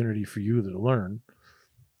opportunity for you to learn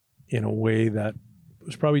in a way that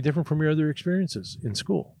was probably different from your other experiences in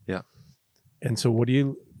school. Yeah. And so what do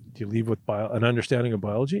you leave with an understanding of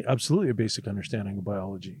biology? Absolutely a basic understanding of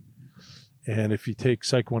biology. And if you take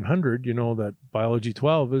Psych 100, you know that Biology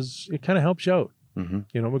 12 it kind of helps you out.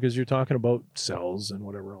 Because you're talking about cells and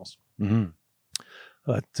whatever else.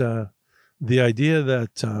 But the idea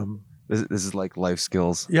that this is like life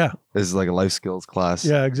skills. Yeah, this is like a life skills class.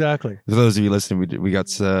 Yeah, exactly. For those of you listening, we got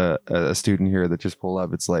a student here that just pulled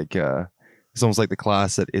up. It's like it's almost like the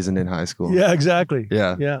class that isn't in high school. Yeah, exactly.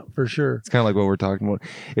 Yeah, for sure. It's kind of like what we're talking about.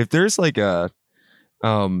 If there's like what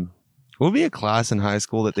would be a class in high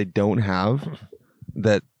school that they don't have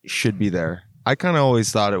that should be there? I kind of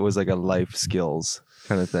always thought it was like a life skills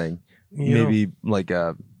kind of thing. Maybe like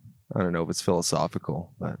I don't know if it's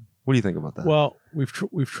philosophical, but what do you think about that? Well,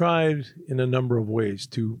 we've tried in a number of ways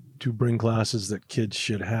to bring classes that kids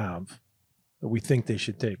should have, that we think they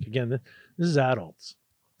should take. Again, this is adults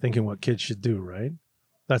thinking what kids should do, right?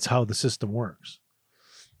 That's how the system works.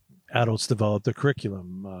 Adults develop the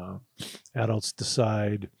curriculum. Adults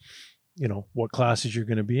decide what classes you're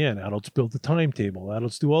going to be in. Adults build the timetable.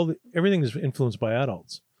 Adults do everything is influenced by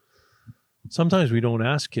adults. Sometimes we don't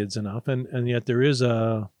ask kids enough, and yet there is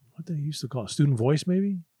what they used to call student voice,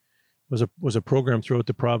 maybe was a program throughout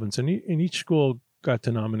the province, and each school got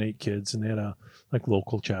to nominate kids, and they had like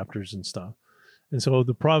local chapters and stuff. And so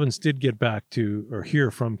the province did get back to or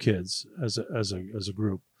hear from kids as a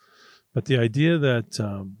group. But the idea that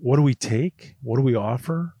what do we take? What do we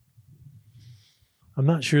offer? I'm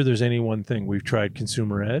not sure there's any one thing. We've tried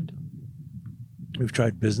consumer ed. We've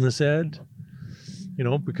tried business ed,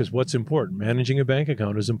 because what's important? Managing a bank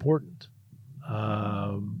account is important.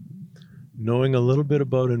 Knowing a little bit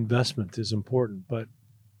about investment is important. But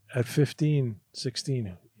at 15,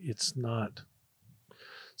 16, it's not.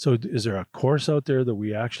 So is there a course out there that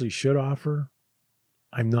we actually should offer?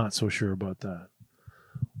 I'm not so sure about that.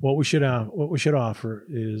 What we should offer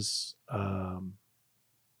is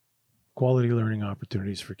quality learning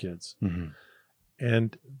opportunities for kids.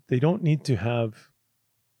 And they don't need to have,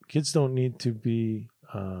 kids don't need to be,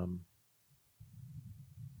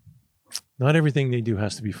 not everything they do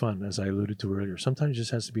has to be fun, as I alluded to earlier. Sometimes it just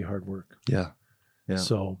has to be hard work. Yeah.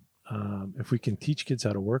 So if we can teach kids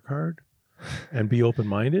how to work hard and be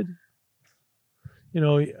open-minded,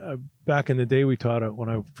 back in the day when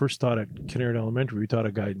I first taught at Kinnaird Elementary, we taught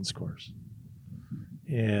a guidance course.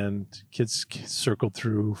 And kids circled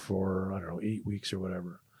through for, 8 weeks or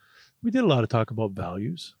whatever. We did a lot of talk about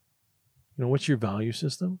values. What's your value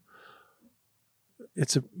system?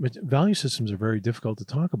 Value systems are very difficult to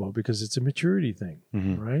talk about because it's a maturity thing,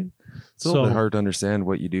 right? It's a little bit hard to understand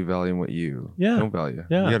what you do value and what you don't value.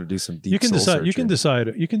 Yeah. You got to do some deep soul searching.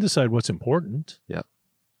 You can decide what's important. Yeah.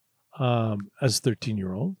 As a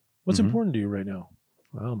 13-year-old, what's important to you right now?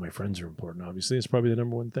 Well, my friends are important. Obviously, it's probably the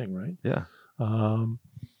number one thing, right? Yeah.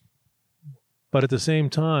 But at the same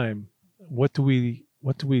time, what do we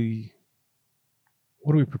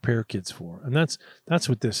prepare kids for? And that's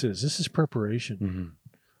what this is. This is preparation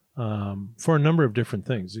for a number of different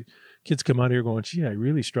things. Kids come out here going, gee, I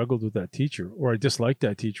really struggled with that teacher, or I disliked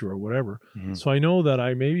that teacher, or whatever. So I know that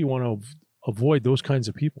I maybe want to avoid those kinds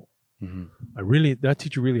of people. That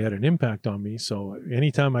teacher really had an impact on me. So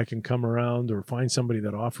anytime I can come around or find somebody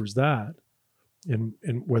that offers that, in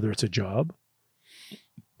whether it's a job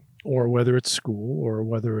or whether it's school or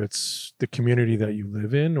whether it's the community that you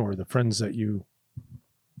live in or the friends that you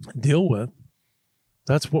deal with,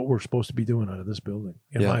 that's what we're supposed to be doing out of this building,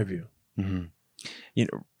 in my view. You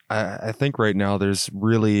know, I think right now there's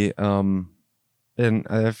really, and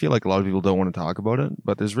I feel like a lot of people don't want to talk about it,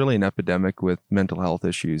 but there's really an epidemic with mental health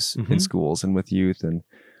issues in schools and with youth and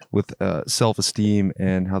with self-esteem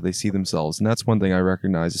and how they see themselves. And that's one thing I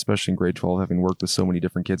recognize, especially in grade 12, having worked with so many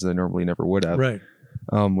different kids that I normally never would have. Right.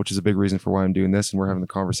 Which is a big reason for why I'm doing this and we're having the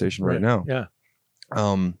conversation right now. Yeah.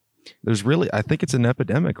 There's really, I think it's an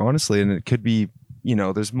epidemic, honestly, and it could be, you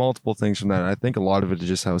know, there's multiple things from that. I think a lot of it is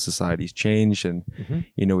just how society's changed. And,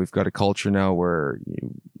 you know, we've got a culture now where,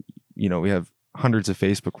 you know, we have hundreds of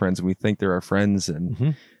Facebook friends and we think they're our friends,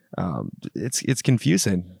 and it's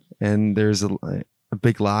confusing. And there's a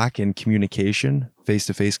big lack in communication,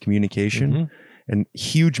 face-to-face communication, and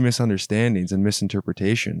huge misunderstandings and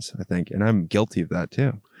misinterpretations, I think. And I'm guilty of that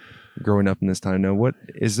too. Growing up in this time now, what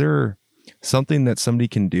is there something that somebody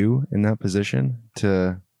can do in that position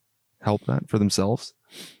to help that for themselves?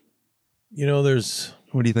 You know,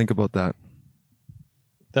 what do you think about that?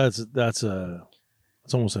 It's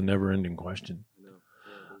almost a never-ending question.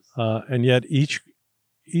 And yet each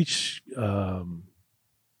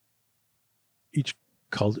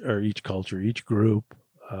culture, each group,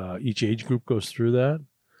 each age group goes through that.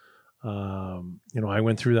 You know, I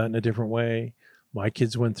went through that in a different way. My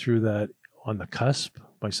kids went through that on the cusp.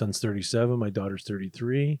 My son's 37, my daughter's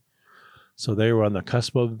 33. So they were on the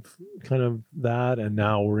cusp of kind of that, and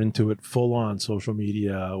now we're into it full on, social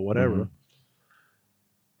media, whatever.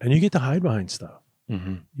 And you get to hide behind stuff.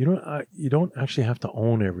 You don't actually have to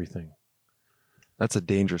own everything. That's a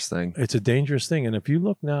dangerous thing. It's a dangerous thing. And if you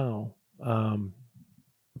look now,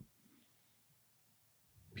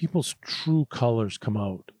 people's true colors come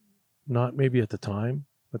out, not maybe at the time,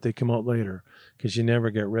 but they come out later because you never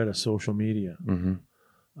get rid of social media.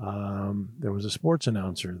 There was a sports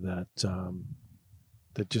announcer that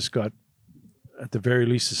just got, at the very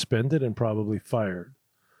least, suspended and probably fired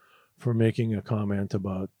for making a comment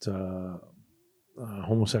about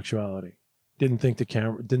homosexuality. Didn't think the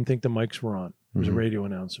mics were on. It was a radio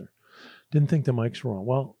announcer. Didn't think the mics were on.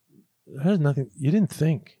 Well, it has nothing. You didn't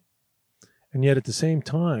think, and yet at the same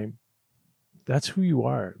time, that's who you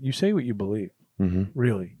are. You say what you believe.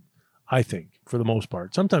 Really, I think for the most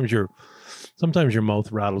part. Sometimes your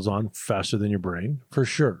mouth rattles on faster than your brain, for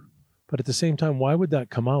sure. But at the same time, why would that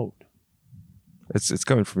come out? It's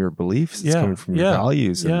coming from your beliefs. It's coming from your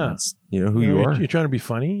values. And it's, you know, who you are. You're trying to be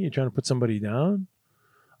funny. You're trying to put somebody down.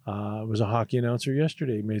 It was a hockey announcer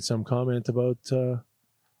yesterday. He made some comment about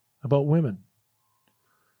women,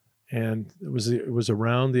 and it was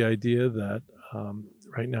around the idea that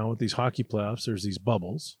right now with these hockey playoffs, there's these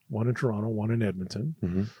bubbles. One in Toronto, one in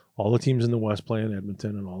Edmonton. All the teams in the West play in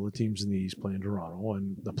Edmonton, and all the teams in the East play in Toronto.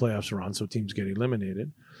 And the playoffs are on, so teams get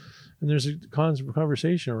eliminated. And there's a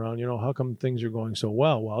conversation around, you know, how come things are going so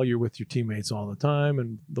well? Well, you're with your teammates all the time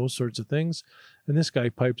and those sorts of things. And this guy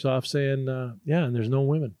pipes off saying, and there's no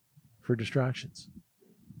women for distractions.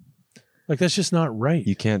 Like, that's just not right.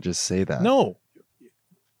 You can't just say that. No.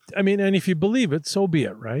 I mean, and if you believe it, so be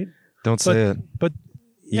it, right? Don't say it. But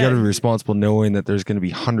you got to be responsible knowing that there's going to be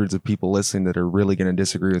hundreds of people listening that are really going to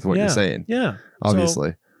disagree with what you're saying. Yeah.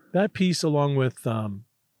 Obviously. So that piece along with,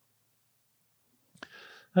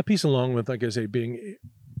 like I say, being,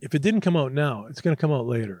 if it didn't come out now, it's going to come out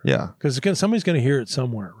later. Yeah. Because somebody's going to hear it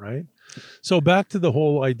somewhere, right? So back to the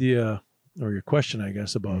whole idea, or your question, I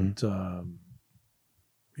guess, about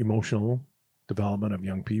emotional development of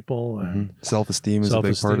young people. And self-esteem is a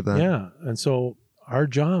big part of that. Yeah. And so our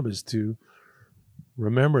job is to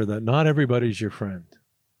remember that not everybody's your friend.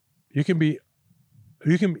 You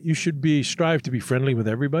should strive to be friendly with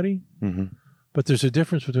everybody, but there's a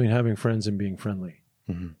difference between having friends and being friendly.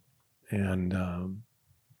 And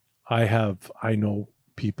I know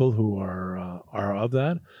people who are of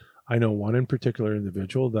that. I know one in particular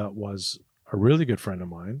individual that was a really good friend of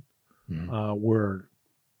mine. We're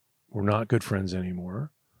not good friends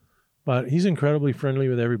anymore, but he's incredibly friendly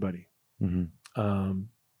with everybody. But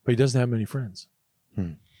he doesn't have many friends.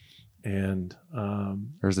 And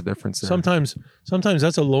there's a difference there. Sometimes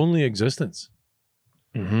that's a lonely existence.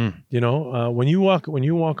 You know, when you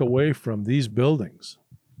walk away from these buildings,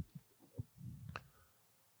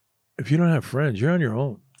 if you don't have friends, you're on your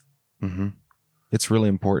own. It's really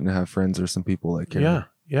important to have friends or some people that care.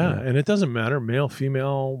 Yeah. And it doesn't matter, male,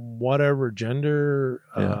 female, whatever gender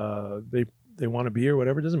they want to be or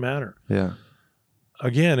whatever. It doesn't matter. Yeah.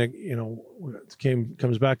 again, it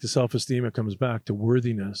comes back to self-esteem. It comes back to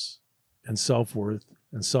worthiness and self-worth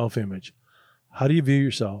and self-image. How do you view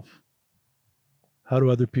yourself? How do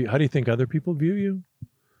you think other people view you?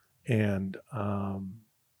 And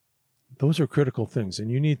those are critical things.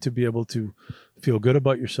 And you need to be able to feel good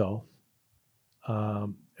about yourself.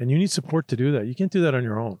 And you need support to do that. You can't do that on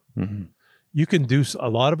your own. Mm-hmm. You can do a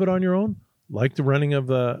lot of it on your own, like your running of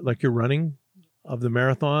the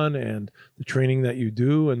marathon and the training that you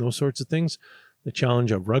do and those sorts of things. The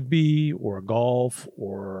challenge of rugby or golf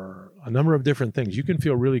or a number of different things. You can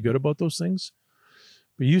feel really good about those things,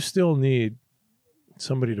 but you still need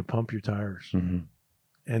somebody to pump your tires Mm-hmm.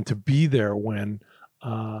 and to be there when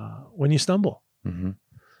you stumble. Mm-hmm.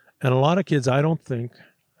 And a lot of kids, I don't think,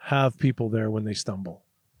 have people there when they stumble.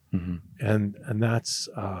 Mm-hmm. And that's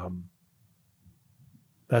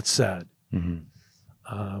sad.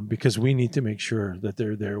 Mm-hmm. Because we need to make sure that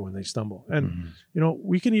they're there when they stumble. And, Mm-hmm.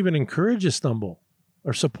 We can even encourage a stumble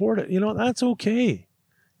or support it. That's okay.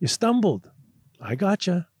 You stumbled. I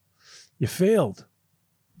gotcha. You failed.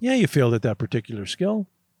 Yeah, you failed at that particular skill.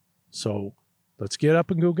 So let's get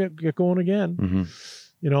up and go get going again.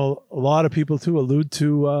 Mm-hmm. A lot of people too allude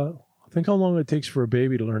to, think how long it takes for a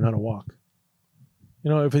baby to learn how to walk.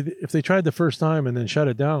 If they tried the first time and then shut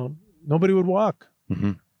it down, nobody would walk.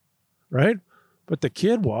 Mm-hmm. Right? But the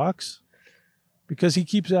kid walks because he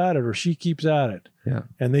keeps at it or she keeps at it. Yeah.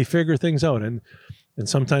 And they figure things out. And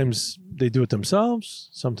sometimes they do it themselves.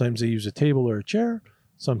 Sometimes they use a table or a chair.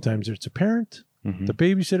 Sometimes it's a parent, Mm-hmm. the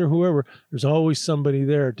babysitter, whoever. There's always somebody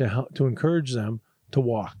there to help, to encourage them to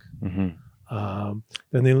walk. Mm-hmm.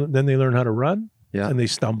 Then they learn how to run. Yeah. And they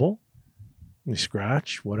stumble. And they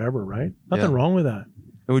scratch, whatever, right? Nothing Yeah. wrong with that.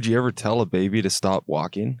 Would you ever tell a baby to stop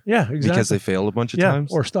walking Yeah, exactly. because they failed a bunch of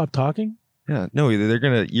times? Or stop talking. Yeah. No, you're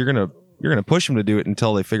gonna push them to do it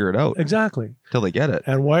until they figure it out. Exactly. Until they get it.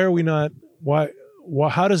 And why are we not? Why?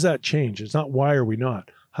 How does that change? It's not why are we not.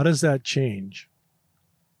 How does that change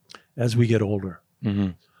as we get older? Mm-hmm.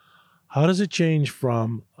 How does it change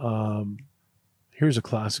from? Here's a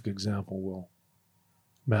classic example. Will,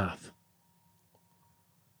 math.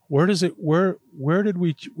 Where does it? Where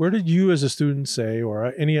did you as a student say,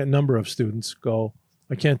 or any number of students go?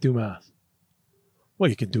 I can't do math. Well,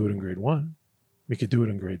 you could do it in grade 1. You could do it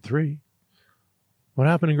in grade 3. What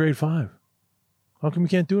happened in grade 5? How come you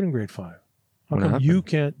can't do it in grade 5? How What come happened? you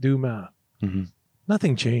can't do math? Mm-hmm.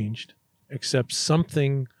 Nothing changed except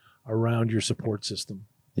something around your support system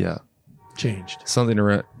Yeah. changed. Something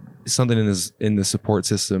in the support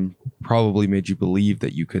system probably made you believe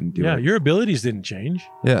that you couldn't do Yeah, it. your abilities didn't change.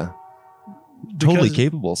 Yeah. Totally Because-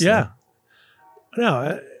 capable. Still. Yeah.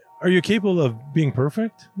 Now, are you capable of being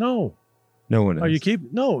perfect? No. No one is. Are you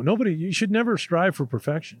No, nobody. You should never strive for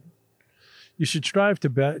perfection. You should strive to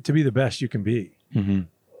be the best you can be. Mm-hmm.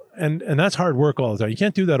 And that's hard work all the time. You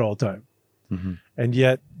can't do that all the time. Mm-hmm. And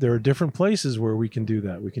yet there are different places where we can do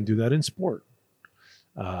that. We can do that in sport.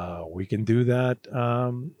 We can do that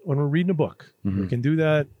when we're reading a book. Mhm. We can do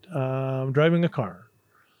that driving a car.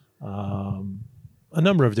 A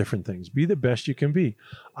number of different things. Be the best you can be.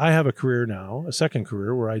 I have a career now, a second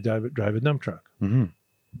career, where I drive a dump truck. Mm-hmm.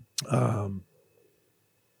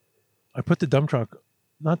 I put the dump truck,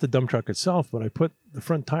 not the dump truck itself, but I put the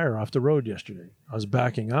front tire off the road yesterday. I was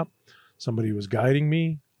backing up. Somebody was guiding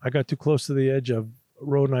me. I got too close to the edge of the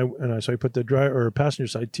road, so I put the passenger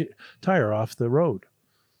side tire off the road.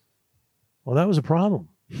 Well, that was a problem.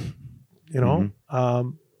 I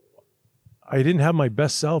didn't have my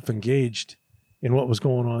best self engaged in what was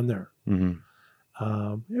going on there.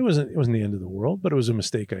 Mm-hmm. It wasn't the end of the world, but it was a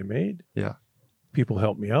mistake I made. Yeah. People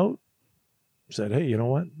helped me out. Said, hey, you know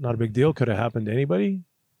what? Not a big deal. Could have happened to anybody.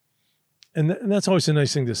 And that's always a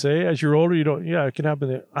nice thing to say. As you're older, it can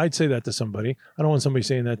happen. I'd say that to somebody. I don't want somebody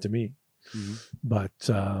saying that to me. Mm-hmm. But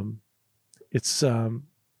it's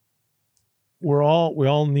we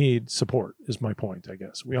all need support is my point, I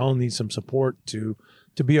guess. We all need some support to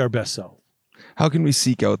be our best self. How can we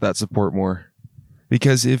seek out that support more?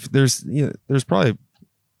 Because if there's probably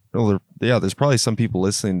some people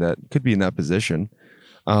listening that could be in that position.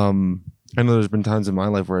 I know there's been times in my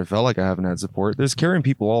life where I felt like I haven't had support. There's caring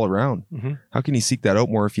people all around. Mm-hmm. How can you seek that out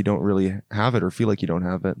more if you don't really have it or feel like you don't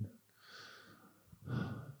have it?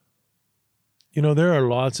 There are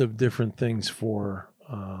lots of different things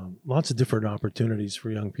lots of different opportunities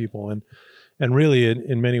for young people. And really,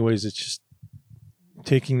 in many ways, it's just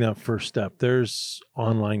taking that first step. There's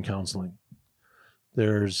online counseling.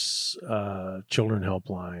 There's children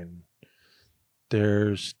helpline.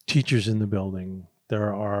 There's teachers in the building.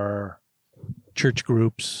 There are church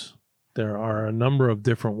groups. There are a number of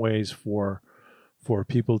different ways for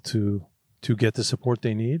people to to get the support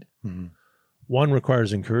they need. Mm-hmm. One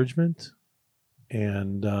requires encouragement,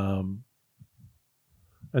 and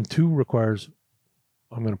two requires,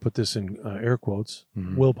 I'm going to put this in air quotes,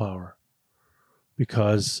 Mm-hmm. willpower,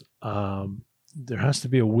 because there has to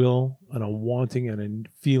be a will and a wanting and a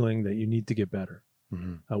feeling that you need to get better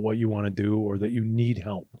Mm-hmm. at what you want to do, or that you need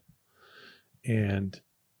help. And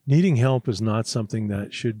needing help is not something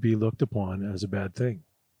that should be looked upon as a bad thing.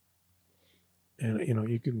 And, you know,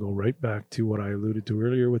 you can go right back to what I alluded to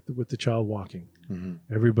earlier with the child walking. Mm-hmm.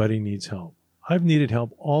 Everybody needs help. I've needed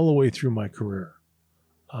help all the way through my career.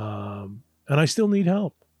 And I still need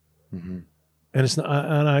help. Mm-hmm. And it's not,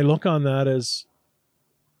 and I look on that as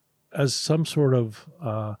some sort of,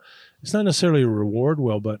 it's not necessarily a reward,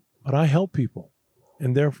 but I help people,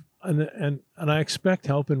 and I expect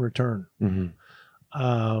help in return.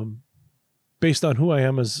 Mm-hmm. Based on who I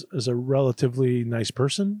am as a relatively nice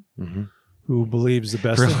person Mm-hmm. who believes the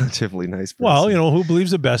best. Relatively nice person. Well, you know, who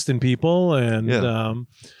believes the best in people, and Yeah.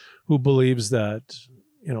 Who believes that,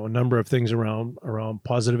 you know, a number of things around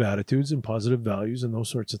positive attitudes and positive values and those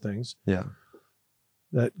sorts of things. Yeah.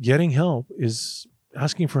 That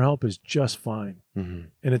asking for help is just fine. Mm-hmm.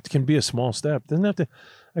 And it can be a small step. Doesn't have to,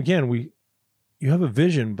 again, you have a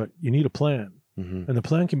vision, but you need a plan. Mm-hmm. And the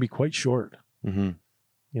plan can be quite short. Mm-hmm.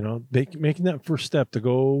 You know, making that first step to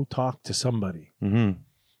go talk to somebody. Mm-hmm.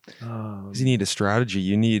 'Cause you need a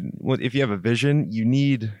strategy. If you have a vision, you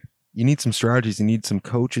need some strategies. You need some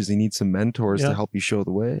coaches. You need some mentors Yeah. to help you show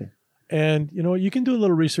the way. And, you know, you can do a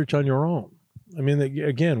little research on your own. I mean,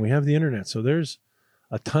 again, we have the internet. So there's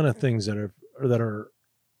a ton of things that are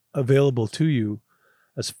available to you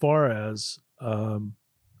as far as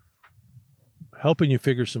helping you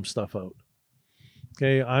figure some stuff out.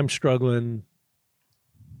 Okay, I'm struggling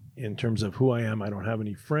in terms of who I am. I don't have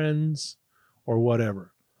any friends or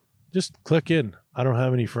whatever. Just click in. I don't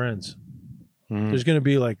have any friends. Mhm. There's going to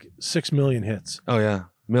be like 6 million hits. Oh yeah,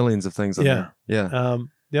 millions of things on Yeah. there. Yeah.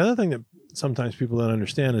 The other thing that sometimes people don't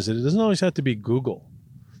understand is that it doesn't always have to be Google.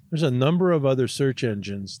 There's a number of other search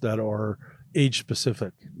engines that are age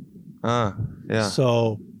specific. Yeah.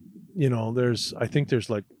 So, you know, I think there's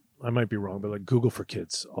like, I might be wrong, but like Google for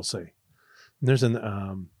Kids, I'll say. And there's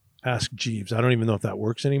an Ask Jeeves. I don't even know if that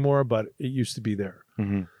works anymore, but it used to be there.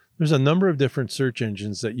 Mm-hmm. There's a number of different search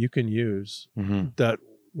engines that you can use Mm-hmm. that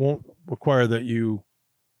won't require that you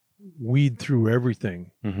weed through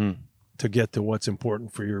everything Mm-hmm. to get to what's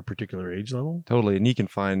important for your particular age level. Totally. And you can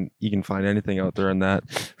find anything out there in that.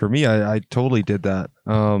 For me, I totally did that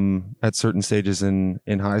at certain stages in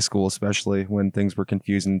high school, especially when things were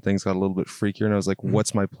confusing, things got a little bit freakier. And I was like, Mhm.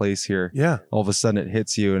 what's my place here? Yeah. All of a sudden it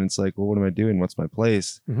hits you and it's like, well, what am I doing? What's my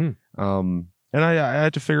place? Mm-hmm. And I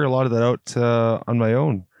had to figure a lot of that out on my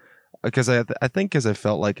own, because I think because I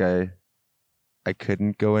felt like I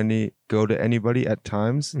couldn't go to anybody at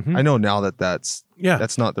times. Mhm. I know now that's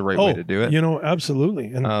not the right way to do it. You know, absolutely.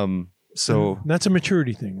 And So and that's a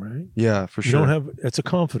maturity thing, right? yeah, for You sure. it's a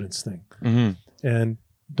confidence thing. Mm-hmm. And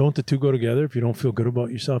don't the two go together? If you don't feel good about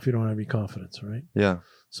yourself, you don't have any confidence, right? Yeah.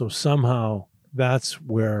 So somehow that's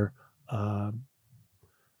where,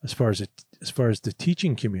 as far as the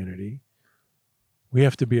teaching community, we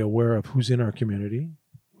have to be aware of who's in our community,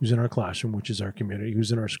 who's in our classroom, which is our community,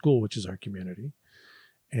 who's in our school, which is our community,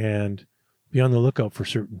 and be on the lookout for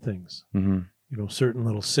certain things. Mm-hmm. You know, certain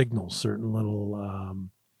little signals, certain little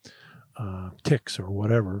ticks or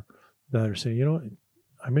whatever that are saying, you know,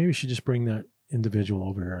 I maybe should just bring that individual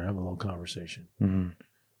over here and have a little conversation. Mm-hmm.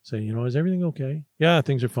 Say, you know, is everything okay? Yeah,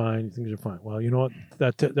 things are fine. Things are fine. Well, you know what?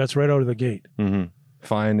 That's right out of the gate. Mm-hmm.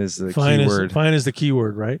 Fine is the Fine key is word. fine is the key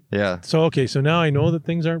word, right? Yeah. So okay, so now I know that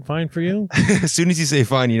things aren't fine for you. As soon as you say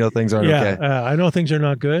fine, you know things aren't Yeah, okay. I know things are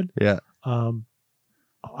not good. Yeah.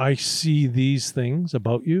 I see these things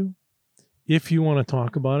about you. If you want to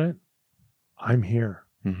talk about it, I'm here.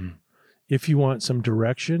 Mm-hmm. If you want some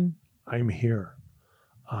direction, I'm here.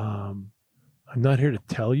 I'm not here to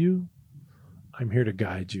tell you. I'm here to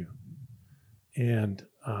guide you. And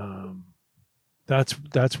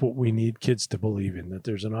that's what we need kids to believe in, that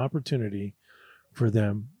there's an opportunity for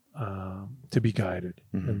them to be guided.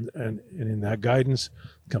 Mm-hmm. And in that guidance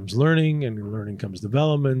comes learning, and in learning comes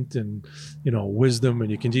development, and, you know, wisdom, and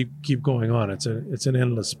you can keep going on. It's an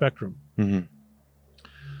endless spectrum. Mm-hmm.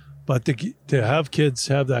 But to have kids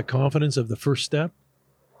have that confidence of the first step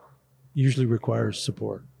usually requires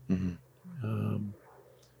support. Mm-hmm.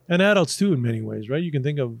 And adults too, in many ways, right? You can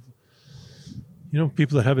think of, you know,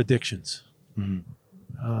 people that have addictions.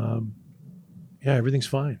 Mm-hmm. Yeah, everything's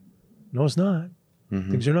fine. No, it's not.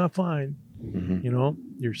 Mm-hmm. Things are not fine. Mm-hmm. You know,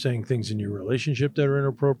 you're saying things in your relationship that are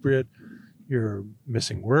inappropriate. You're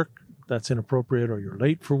missing work that's inappropriate, or you're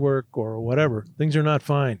late for work or whatever. Things are not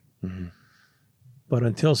fine. Mm-hmm. But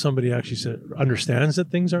until somebody actually understands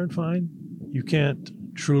that things aren't fine, you can't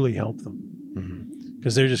truly help them.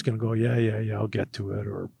 Because they're just going to go, yeah, I'll get to it,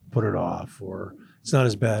 or put it off, or it's not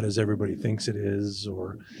as bad as everybody thinks it is,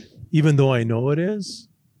 or even though I know it is,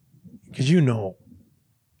 because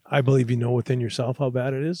I believe you know within yourself how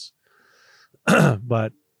bad it is.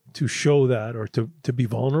 But to show that, or to be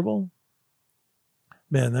vulnerable,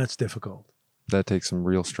 man, that's difficult. That takes some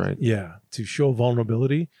real strength. Yeah, to show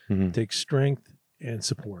vulnerability takes strength and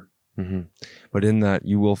support. But in that,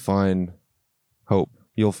 you will find hope.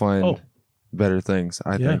 You'll find better things,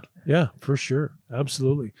 I think. Yeah, for sure.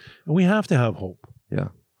 Absolutely. And we have to have hope. Yeah.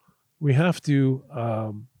 We have to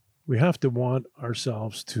want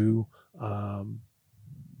ourselves to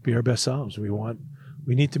be our best selves. We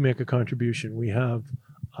need to make a contribution. We have,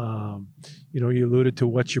 you alluded to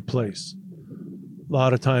what's your place. A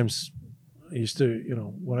lot of times I used to,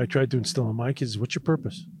 what I tried to instill in my kids is, what's your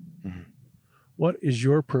purpose? What is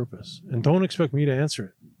your purpose? And don't expect me to answer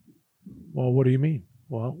it. Well, what do you mean?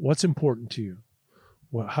 Well, what's important to you?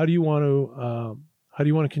 Well, how do you want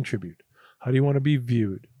to contribute? How do you want to be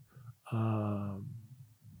viewed? And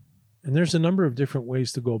there's a number of different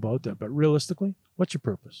ways to go about that. But realistically, what's your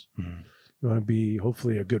purpose? You want to be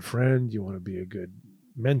hopefully a good friend. You want to be a good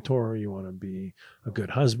mentor. You want to be a good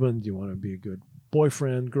husband. You want to be a good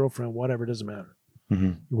boyfriend, girlfriend, whatever. It doesn't matter.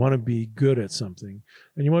 You want to be good at something,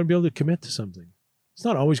 and you want to be able to commit to something. It's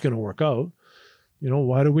not always going to work out.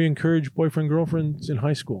 Why do we encourage boyfriend, girlfriends in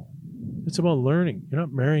high school? It's about learning. You're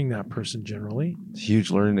not marrying that person generally. It's a huge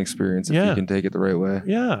learning experience if you can take it the right way.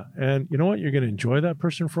 Yeah. And you know what? You're going to enjoy that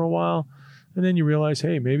person for a while. And then you realize,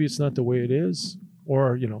 hey, maybe it's not the way it is.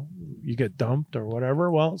 Or, you get dumped or whatever.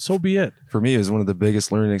 Well, so be it. For me, it was one of the biggest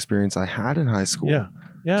learning experience I had in high school.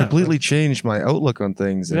 Yeah. Completely changed my outlook on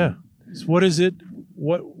things. So what is it?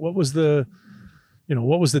 What was the,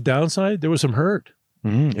 what was the downside? There was some hurt.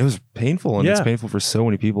 It was painful, and it's painful for so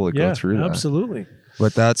many people that go through that. Absolutely.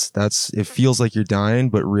 But that's it feels like you're dying,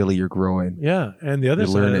 but really you're growing. Yeah. And the other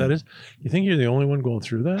side of that is, you think you're the only one going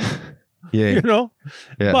through that?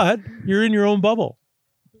 But you're in your own bubble.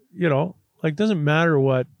 Like, doesn't matter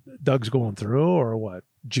what Doug's going through or what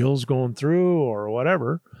Jill's going through or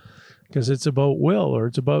whatever, because it's about Will, or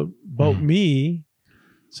it's about me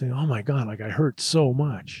saying, oh my God, like I hurt so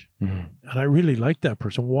much. And I really like that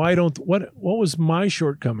person. What was my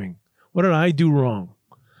shortcoming? What did I do wrong?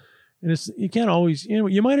 And you can't always,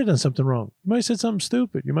 you might have done something wrong. You might have said something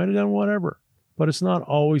stupid. You might have done whatever, but it's not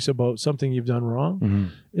always about something you've done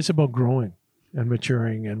wrong. It's about growing and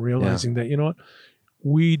maturing and realizing that,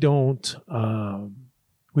 we don't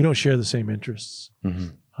share the same interests.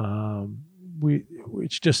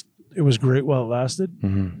 It was great while it lasted.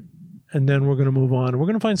 And then we're going to move on, and we're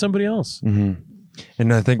going to find somebody else.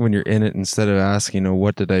 And I think when you're in it, instead of asking,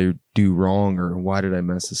 what did I do wrong, or why did I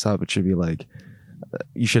mess this up? It should be like,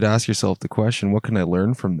 you should ask yourself the question, what can I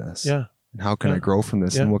learn from this? Yeah. And how can I grow from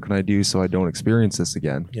this? And what can I do so I don't experience this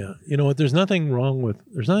again? Yeah. You know what? There's nothing wrong with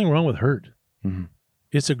hurt.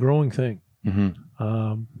 It's a growing thing.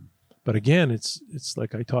 But again, it's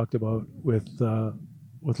like I talked about with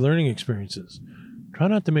learning experiences. Try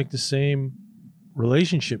not to make the same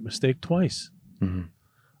relationship mistake twice. And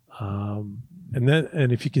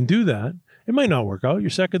if you can do that, it might not work out. Your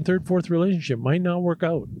second, third, fourth relationship might not work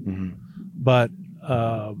out, but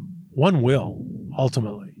one will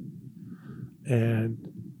ultimately, and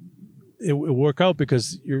it will work out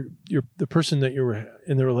because you're the person that you're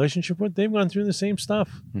in the relationship with. They've gone through the same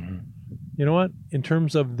stuff. You know what? In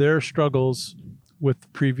terms of their struggles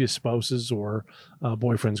with previous spouses or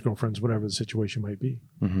boyfriends, girlfriends, whatever the situation might be.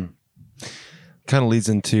 Kind of leads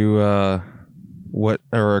into a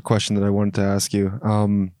question that I wanted to ask you.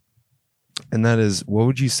 And that is, what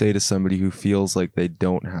would you say to somebody who feels like they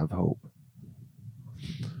don't have hope?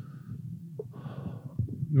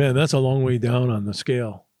 Man, that's a long way down on the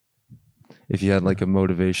scale. If you had like a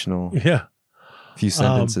motivational few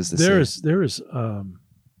sentences to say. There is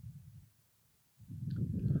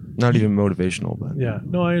not even motivational, but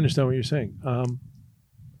no, I understand what you're saying.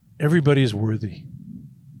 Everybody is worthy.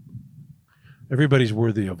 Everybody's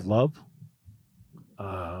worthy of love.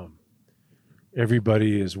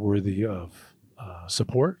 Everybody is worthy of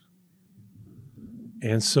support.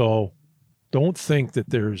 And so don't think that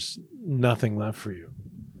there's nothing left for you.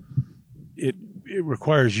 It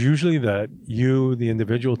requires usually that you, the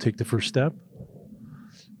individual, take the first step.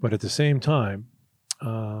 But at the same time,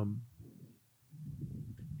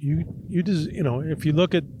 if you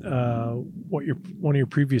look at what one of your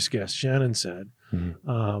previous guests, Shannon, said,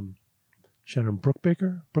 Shannon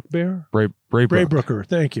Brookbear. Braybrook. Braybrooker,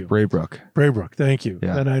 thank you. Braybrook, thank you.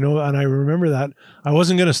 Yeah. And I remember that. I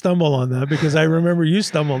wasn't going to stumble on that because I remember you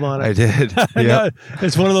stumbled on it. I did. I Yeah. know,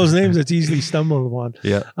 it's one of those names that's easily stumbled upon.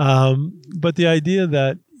 Yeah. But the idea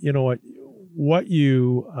that, you know, what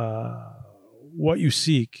you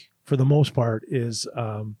seek for the most part is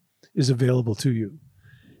available to you.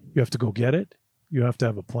 You have to go get it. You have to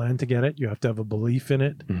have a plan to get it. You have to have a belief in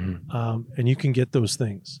it. Mm-hmm. And you can get those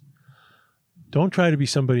things. Don't try to be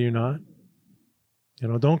somebody you're not. You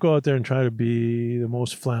know, don't go out there and try to be the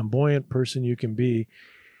most flamboyant person you can be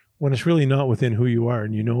when it's really not within who you are.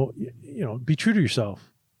 And you know, be true to yourself.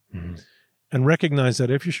 Mm-hmm. And recognize that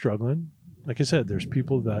if you're struggling, like I said, there's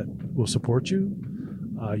people that will support you.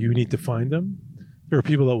 You need to find them. There are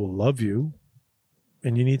people that will love you,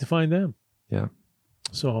 and you need to find them. Yeah.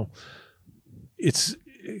 So it's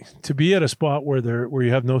to be at a spot where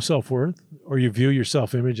you have no self-worth, or you view your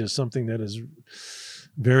self-image as something that is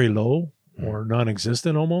very low or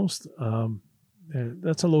non-existent almost. And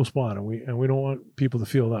that's a low spot, and we don't want people to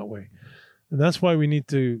feel that way. And that's why we need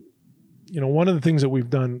to, you know, one of the things that we've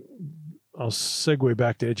done, I'll segue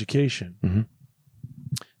back to education, Mm-hmm.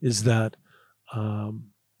 is that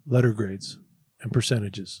letter grades and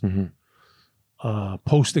percentages, Mm-hmm.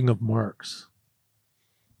 posting of marks,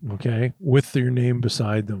 okay, with your name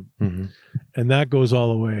beside them. Mm-hmm. And that goes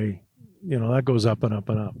all the way, you know, that goes up and up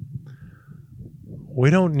and up. We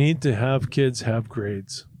don't need to have kids have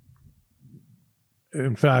grades.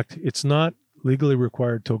 In fact, it's not legally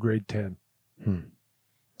required till grade 10. Hmm.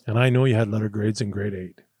 And I know you had letter grades in grade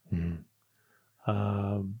 8.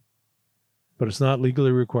 Mm-hmm. But it's not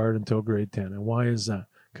legally required until grade 10. And why is that?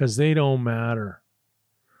 Because they don't matter.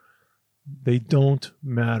 They don't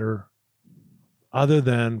matter other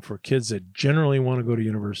than for kids that generally want to go to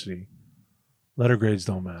university. Letter grades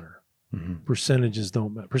don't matter. Mm-hmm. Percentages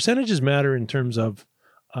don't matter. Percentages matter in terms of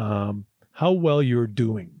how well you're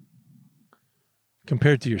doing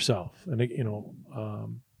compared to yourself. And, you know,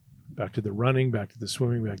 back to the running, back to the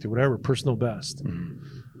swimming, back to whatever, personal best.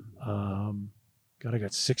 Mm-hmm. God, I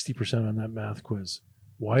got 60% on that math quiz.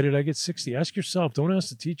 Why did I get 60? Ask yourself. Don't ask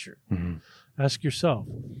the teacher. Mm-hmm. Ask yourself.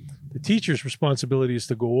 The teacher's responsibility is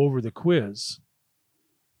to go over the quiz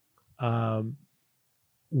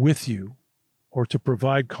with you, or to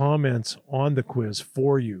provide comments on the quiz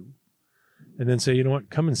for you, and then say, you know what,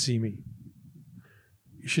 come and see me.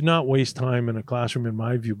 You should not waste time in a classroom, in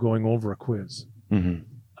my view, going over a quiz,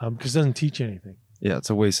 Mm-hmm. because it doesn't teach anything. Yeah, it's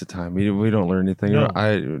a waste of time. We don't learn anything. No.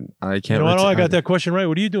 I can't. You know what? I got that question right.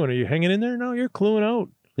 What are you doing? Are you hanging in there? No, you're cluing out.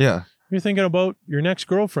 Yeah. You're thinking about your next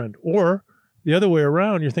girlfriend, or the other way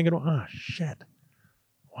around. You're thinking, oh, shit,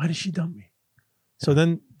 why did she dump me? So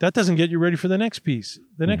then that doesn't get you ready for the next piece,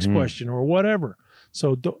 the next Mhm. question, or whatever.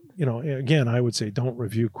 So, you know, again, I would say don't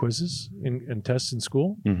review quizzes and tests in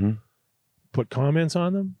school. Mm-hmm. Put comments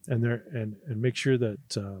on them, and make sure that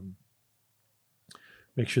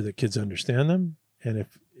kids understand them. And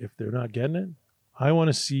if they're not getting it, I want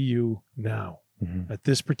to see you now Mm-hmm. at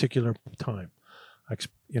this particular time.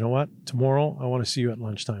 You know what? Tomorrow, I want to see you at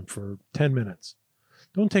lunchtime for 10 minutes.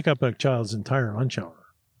 Don't take up a child's entire lunch hour.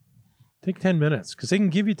 Take 10 minutes, because they can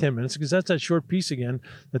give you 10 minutes, because that's that short piece again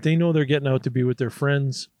that they know they're getting out to be with their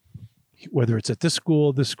friends, whether it's at this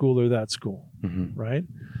school, or that school, Mm-hmm. right?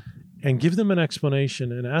 And give them an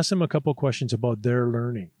explanation and ask them a couple of questions about their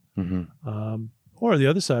learning. Mm-hmm. Or the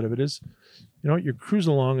other side of it is, you know, you're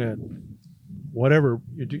cruising along at whatever,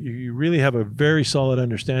 you really have a very solid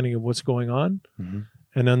understanding of what's going on. Mm-hmm.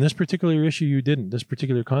 And on this particular issue, you didn't. This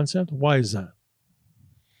particular concept, why is that?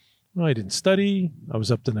 Well, I didn't study. I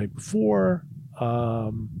was up the night before.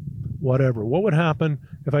 Whatever. What would happen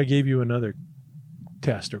if I gave you another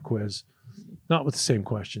test or quiz, not with the same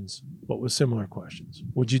questions, but with similar questions?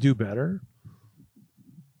 Would you do better?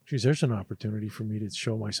 Geez, there's an opportunity for me to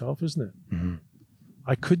show myself, isn't it? Mm-hmm.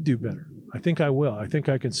 I could do better. I think I will. I think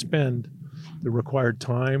I can spend the required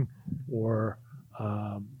time, or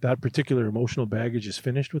that particular emotional baggage is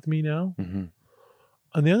finished with me now. Mm-hmm.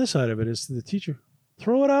 On the other side of it is the teacher.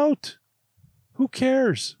 Throw it out. Who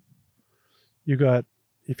cares?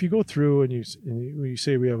 If you go through and you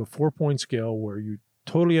say we have a 4-point scale where you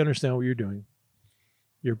totally understand what you're doing,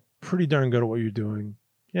 you're pretty darn good at what you're doing.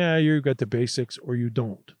 Yeah, you got the basics, or you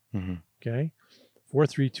don't. Mm-hmm. Okay? 4,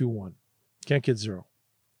 3, 2, 1. Can't get 0.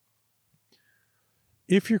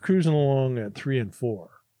 If you're cruising along at 3 and 4,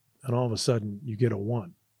 and all of a sudden you get a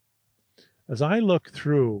 1, as I look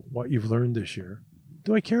through what you've learned this year,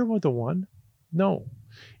 do I care about the 1? No.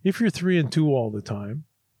 If you're 3 and 2 all the time,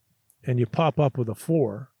 and you pop up with a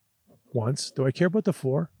 4 once, do I care about the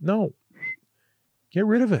 4? No. Get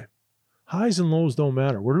rid of it. highs and lows don't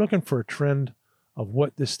matter. We're looking for a trend of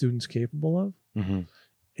what this student's capable of. Mm-hmm.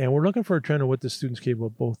 And we're looking for a trend of what this student's capable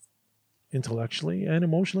of, both intellectually and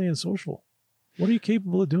emotionally and social. What are you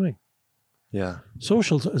capable of doing? Yeah.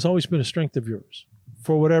 Social has always been a strength of yours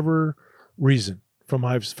for whatever reason from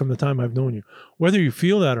the time I've known you. Whether you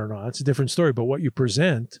feel that or not, it's a different story. But what you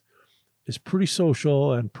present is pretty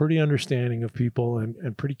social and pretty understanding of people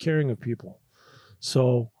and pretty caring of people.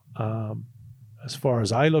 So as far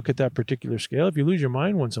as I look at that particular scale, if you lose your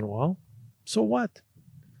mind once in a while, so what?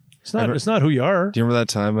 It's not who you are. Do you remember that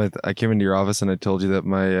time I came into your office and I told you that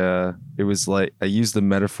my it was like I used the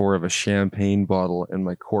metaphor of a champagne bottle and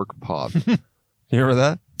my cork popped. You remember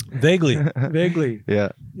that? Vaguely. Yeah.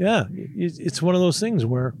 Yeah. It's one of those things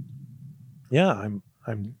where, yeah,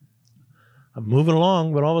 I'm moving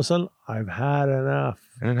along, but all of a sudden I've had enough.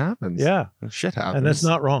 And it happens. Yeah. Shit happens. And that's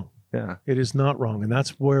not wrong. Yeah. It is not wrong. And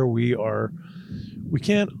that's where we are.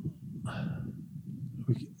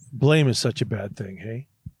 Blame is such a bad thing, hey?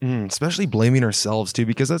 Especially blaming ourselves too,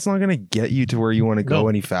 because that's not going to get you to where you want to go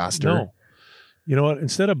any faster. No. You know what?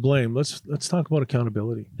 Instead of blame, let's talk about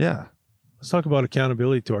accountability. Yeah. Let's talk about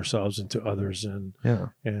accountability to ourselves and to others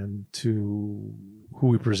and to who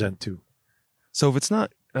we present to. So if it's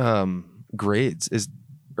not grades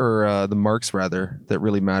or the marks rather that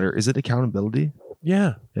really matter, is it accountability?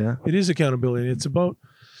 Yeah. Yeah. It is accountability. It's about,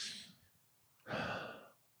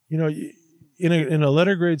 in a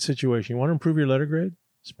letter grade situation, you want to improve your letter grade?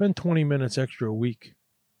 Spend 20 minutes extra a week.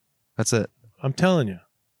 That's it. I'm telling you.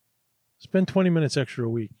 Spend 20 minutes extra a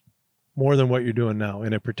week, more than what you're doing now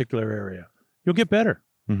in a particular area. You'll get better.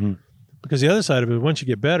 Mm-hmm. Because the other side of it, once you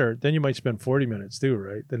get better, then you might spend 40 minutes too,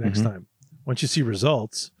 right? The next time. Once you see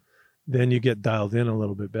results, then you get dialed in a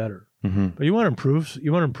little bit better. Mm-hmm. But you want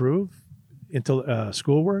to improve into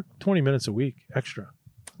schoolwork, 20 minutes a week extra.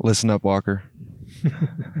 Listen up, Walker.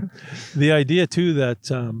 The idea too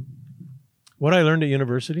that what I learned at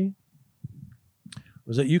university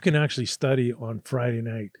was that you can actually study on Friday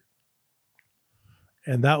night,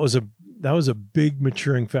 and that was a big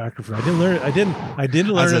maturing factor for me. I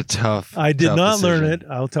didn't learn it. That's a tough. I did not decision. learn it.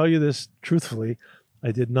 I'll tell you this truthfully.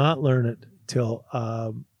 I did not learn it till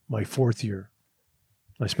my fourth year.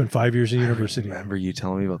 I spent 5 years in university. I remember you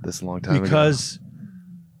telling me about this a long time ago. Because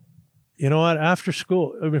you know what? After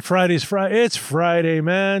school, I mean, Friday's Friday. It's Friday,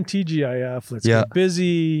 man. TGIF. Let's get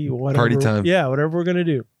busy. Whatever. Party time. Yeah, whatever we're going to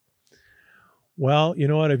do. Well, you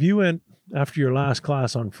know what? If you went after your last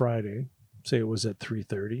class on Friday, say it was at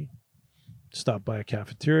 3:30, stopped by a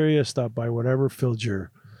cafeteria, stopped by whatever, filled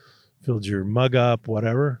your mug up,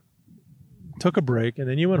 whatever, took a break, and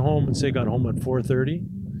then you went home and say got home at 4:30,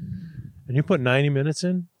 and you put 90 minutes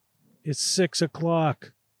in, it's 6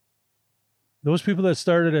 o'clock. Those people that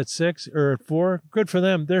started at 6 or at 4, good for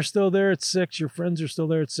them. They're still there at 6. Your friends are still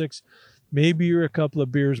there at 6. Maybe you're a couple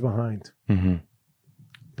of beers behind. Mm-hmm.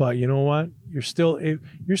 But you know what? You're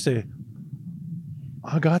saying,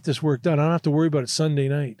 I got this work done. I don't have to worry about it Sunday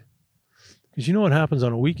night. Because you know what happens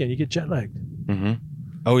on a weekend? You get jet lagged. Mm-hmm.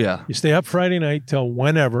 Oh, yeah. You stay up Friday night till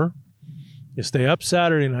whenever. You stay up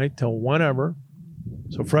Saturday night till whenever.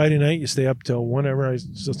 So Friday night, you stay up till whenever,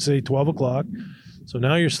 let's say 12 o'clock. So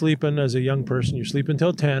now you're sleeping as a young person. You're sleeping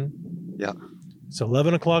till 10. Yeah. It's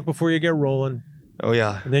 11 o'clock before you get rolling. Oh,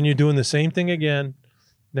 yeah. And then you're doing the same thing again.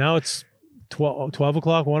 Now it's 12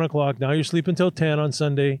 o'clock, 1 o'clock. Now you're sleeping till 10 on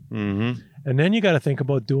Sunday. Mm-hmm. And then you got to think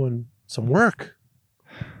about doing some work.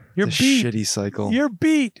 You're it's beat. A shitty cycle. You're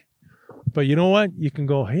beat. But you know what? You can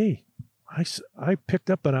go, hey, I picked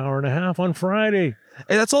up an hour and a half on Friday.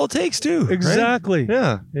 Hey, that's all it takes too. Exactly. Right?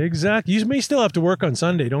 Yeah. Exactly. You may still have to work on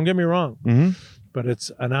Sunday. Don't get me wrong. Mm-hmm. But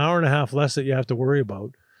it's an hour and a half less that you have to worry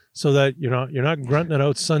about, so that you're not grunting it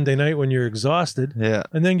out Sunday night when you're exhausted. Yeah.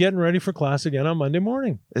 And then getting ready for class again on Monday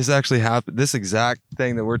morning. This actually happened. This exact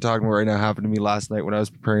thing that we're talking about right now happened to me last night when I was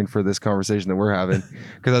preparing for this conversation that we're having.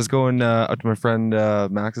 Because I was going up to my friend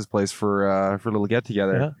Max's place for a little get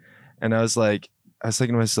together, Yeah. and I was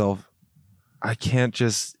thinking to myself, I can't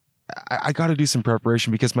just. I got to do some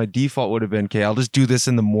preparation, because my default would have been, okay, I'll just do this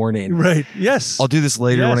in the morning. Right. Yes. I'll do this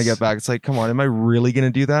later when I Yes. get back. It's like, come on, am I really going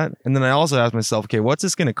to do that? And then I also asked myself, okay, what's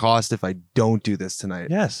this going to cost if I don't do this tonight?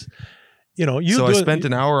 Yes. So I spent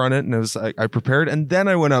an hour on it, and it was I prepared, and then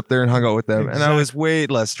I went up there and hung out with them, and I was way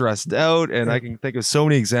less stressed out. And I can think of so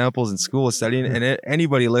many examples in school studying, and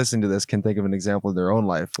anybody listening to this can think of an example in their own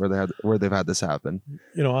life where they've had this happen.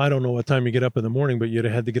 I don't know what time you get up in the morning, but you'd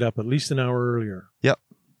have had to get up at least an hour earlier. Yep.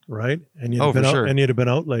 Right. And you'd have been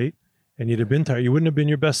out late, and you'd have been tired. You wouldn't have been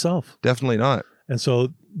your best self. Definitely not. And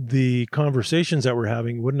so the conversations that we're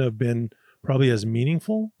having wouldn't have been probably as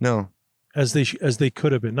meaningful No. as they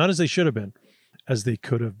could have been, not as they should have been. as they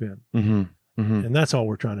could have been. Mm-hmm. Mm-hmm. And that's all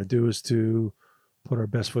we're trying to do, is to put our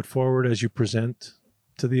best foot forward as you present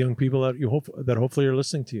to the young people that hopefully are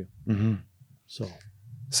listening to you. Mm-hmm.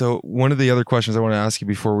 So one of the other questions I want to ask you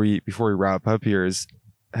before we wrap up here is,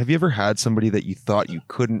 have you ever had somebody that you thought you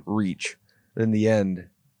couldn't reach, but in the end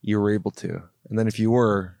you were able to? And then if you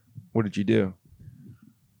were, what did you do?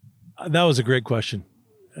 that was a great question.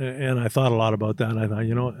 And I thought a lot about that. And I thought,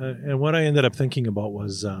 and what I ended up thinking about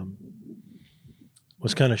was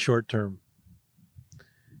kind of short term.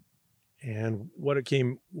 And what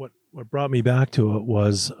brought me back to it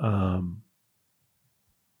was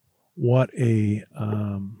what a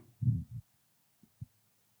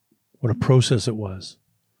process it was.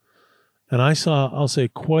 And I'll say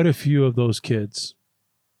quite a few of those kids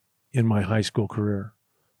in my high school career,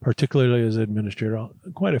 particularly as administrator,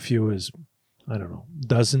 quite a few is, I don't know,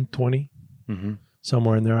 dozen, 20, Mm-hmm.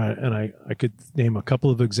 somewhere in there. And I could name a couple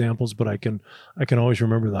of examples, but I can always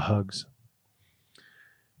remember the hugs.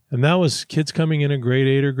 And that was kids coming in grade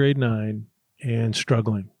 8 or grade 9 and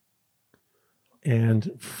struggling.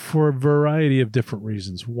 And for a variety of different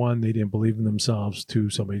reasons. 1, they didn't believe in themselves. 2,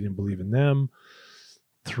 somebody didn't believe in them.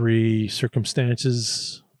 3,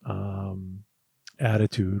 circumstances,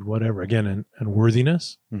 attitude, whatever. Again, and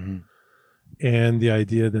worthiness. Mm-hmm. And the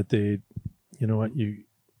idea that they,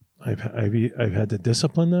 I've had to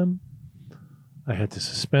discipline them. I had to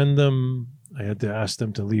suspend them. I had to ask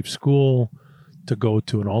them to leave school, to go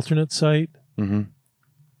to an alternate site,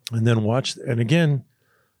 Mm-hmm. and then watch. And again,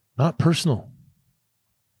 not personal.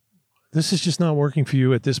 This is just not working for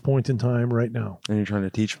you at this point in time right now. And you're trying to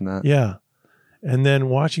teach them that. Yeah. And then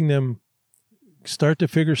watching them start to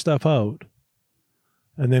figure stuff out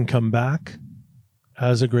and then come back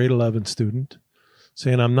as a grade 11 student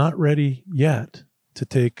saying, I'm not ready yet to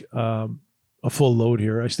take a full load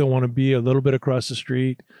here. I still want to be a little bit across the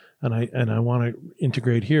street and I want to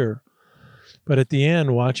integrate here. But at the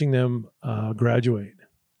end, watching them graduate.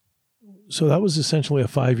 So that was essentially a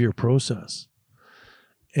 5-year process.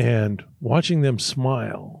 And watching them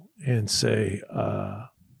smile and say,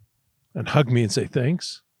 and hug me and say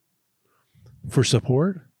thanks for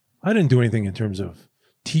support. I didn't do anything in terms of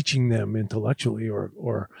teaching them intellectually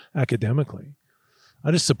or academically.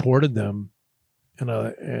 I just supported them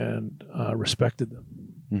and respected them.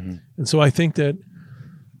 Mm-hmm. And so I think that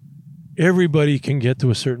everybody can get to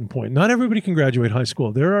a certain point. Not everybody can graduate high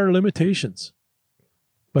school. There are limitations,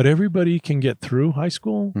 but everybody can get through high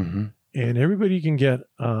school, Mm-hmm. and everybody can get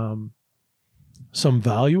some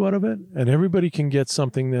value out of it. And everybody can get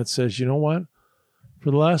something that says, you know what,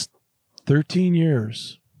 for the last 13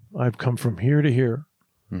 years, I've come from here to here,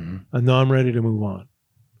 Mm-hmm. and now I'm ready to move on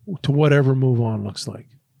to whatever move on looks like.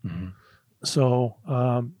 Mm-hmm. So,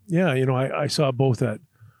 I saw both at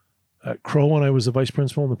Crow when I was the vice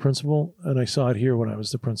principal and the principal, and I saw it here when I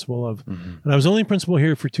was the principal of, Mm-hmm. and I was only principal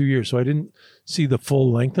here for 2 years, so I didn't see the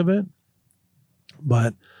full length of it.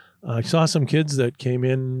 But I saw some kids that came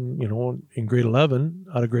in, in grade 11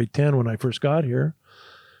 out of grade 10 when I first got here,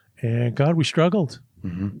 and God, we struggled.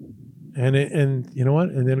 Mm-hmm. And you know what?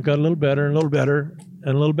 And then it got a little better and a little better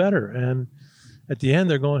and a little better. And at the end,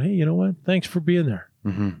 they're going, hey, you know what? Thanks for being there.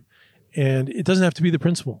 Mm-hmm. And it doesn't have to be the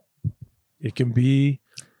principal. It can be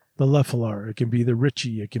the Leffelar. It can be the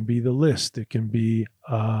Ritchie. It can be the List. It can be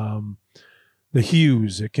the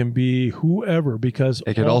Hughes. It can be whoever, because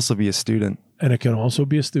It could also be a student. and it can also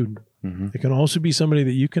be a student. Mm-hmm. It can also be somebody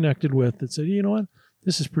that you connected with that said, you know what?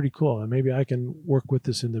 This is pretty cool. And maybe I can work with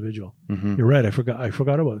this individual. Mm-hmm. You're right. I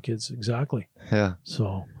forgot about the kids. Exactly. Yeah.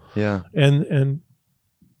 So, Yeah. and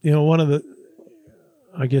one of the,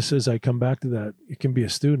 I guess as I come back to that, it can be a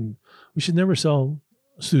student. We should never sell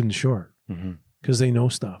students short Mm-hmm. because they know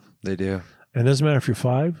stuff. They do. And it doesn't matter if you're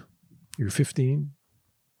 5, you're 15,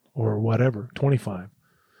 or whatever, 25.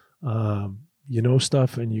 You know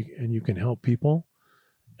stuff, and you can help people,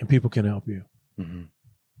 and people can help you. Mm-hmm.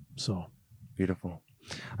 So Beautiful.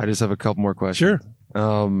 I just have a couple more questions. sure.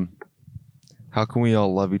 How can we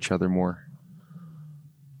all love each other more?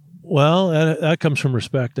 Well, that comes from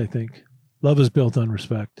respect, I think. Love is built on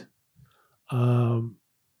respect. And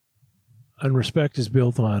respect is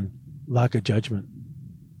built on lack of judgment.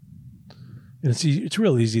 And it's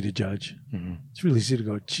real easy to judge. Mm-hmm. It's really easy to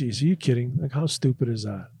go, geez, are you kidding? Like, how stupid is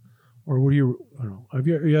that? Or what are you, I don't know, are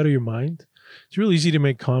you out of your mind? It's really easy to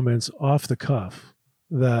make comments off the cuff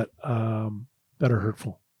that are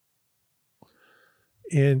hurtful.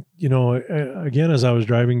 And, again, as I was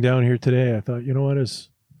driving down here today, I thought, you know what, as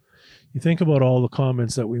you think about all the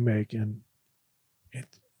comments that we make, and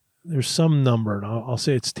there's some number, and I'll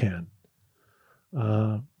say it's 10.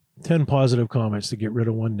 10 positive comments to get rid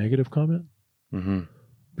of one negative comment, Mm-hmm.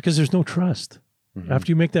 because there's no trust. Mhm.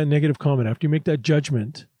 After you make that negative comment, after you make that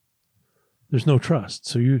judgment, there's no trust.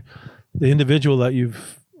 So the individual that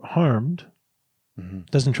you've harmed Mhm.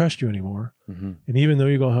 doesn't trust you anymore. Mhm. And even though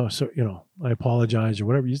you go, oh, so, I apologize or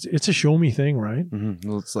whatever, it's a show me thing, right? Mhm.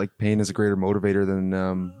 Well, it's like pain is a greater motivator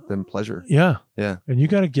than pleasure. Yeah. Yeah. And you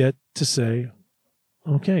got to get to say,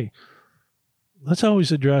 okay, let's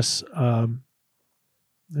always address, and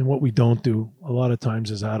what we don't do a lot of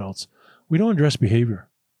times as adults, we don't address behavior.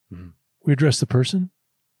 Mhm. We address the person.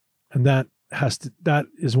 And that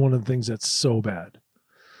is one of the things that's so bad.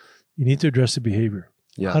 You need to address the behavior.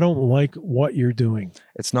 Yeah. I don't like what you're doing.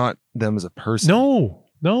 It's not them as a person. No.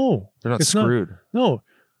 They're not it's screwed. No.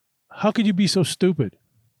 How could you be so stupid?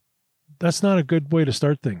 That's not a good way to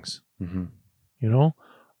start things. Mm-hmm.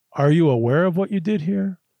 Are you aware of what you did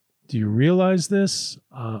here? Do you realize this?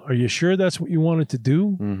 Are you sure that's what you wanted to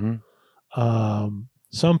do? Mm-hmm.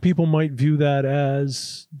 Some people might view that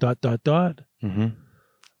as ... Mm-hmm.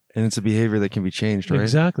 And it's a behavior that can be changed, right?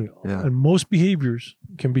 Exactly. Yeah. And most behaviors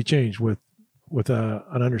can be changed with an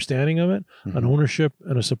understanding of it, Mm-hmm. an ownership,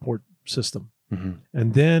 and a support system. Mm-hmm.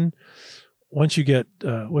 And then once you get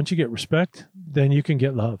respect, then you can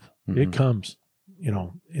get love. Mm-hmm. It comes, in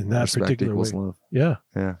that Respect particular way. equals love. Yeah.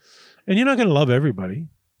 Yeah. And you're not going to love everybody.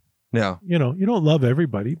 Yeah. You don't love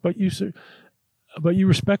everybody, but you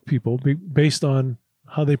respect people based on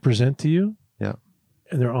how they present to you. Yeah.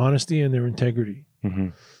 And their honesty and their integrity. Mm-hmm.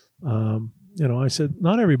 I said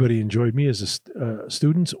not everybody enjoyed me as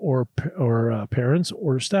students or parents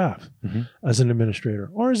or staff, Mm-hmm. as an administrator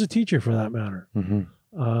or as a teacher for that matter.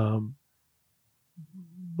 Mm-hmm.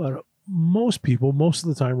 But most people, most of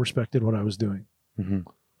the time, respected what I was doing, Mm-hmm.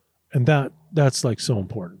 and that's like so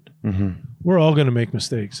important. Mm-hmm. We're all going to make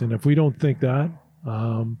mistakes, and if we don't think that,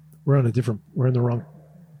 we're on a different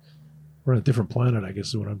planet, I guess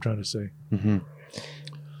is what I'm trying to say. Mm-hmm.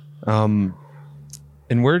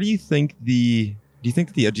 And where do you think the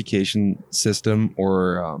education system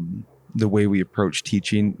or the way we approach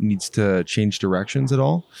teaching needs to change directions at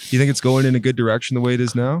all? Do you think it's going in a good direction the way it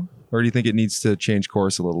is now? Or do you think it needs to change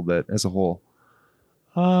course a little bit as a whole?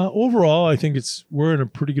 Overall, I think we're in a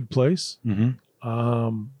pretty good place.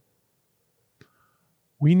 Mm-hmm.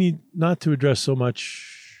 We need not to address so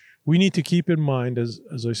much. We need to keep in mind, as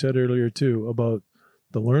I said earlier too, about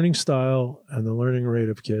the learning style and the learning rate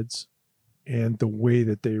of kids, and the way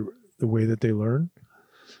that they learn.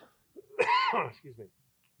 Excuse me.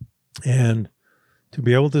 And to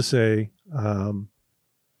be able to say,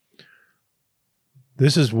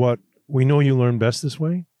 this is what we know you learn best this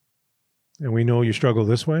way, and we know you struggle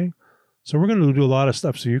this way. So we're going to do a lot of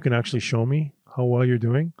stuff so you can actually show me how well you're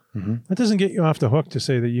doing. Mm-hmm. That doesn't get you off the hook to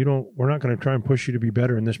say that we're not going to try and push you to be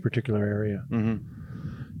better in this particular area. Mm-hmm.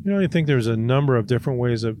 I think there's a number of different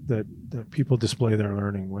ways that people display their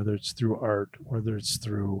learning, whether it's through art, whether it's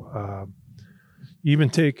through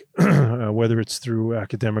whether it's through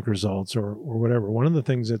academic results or whatever. One of the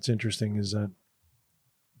things that's interesting is that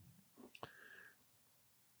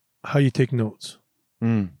how you take notes.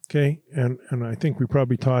 Mm. Okay. And I think we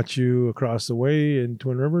probably taught you across the way in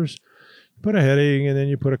Twin Rivers, you put a heading and then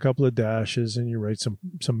you put a couple of dashes and you write some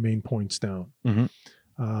main points down. Mm-hmm.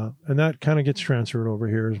 And that kind of gets transferred over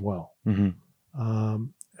here as well. Mm-hmm.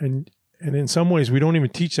 And in some ways we don't even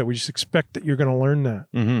teach that. We just expect that you're going to learn that.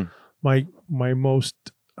 Mm-hmm. My most,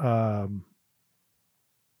 the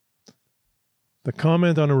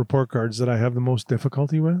comment on the report cards that I have the most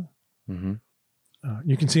difficulty with, Mm-hmm.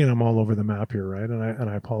 You can see I'm all over the map here, right? And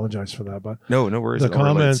I apologize for that, but No worries. the It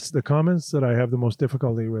all relates. comments that I have the most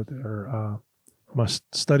difficulty with are, must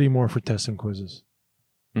study more for tests and quizzes.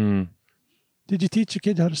 Mm. Did you teach your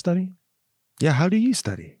kid how to study? Yeah. How do you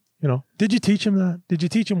study? Did you teach him that? Did you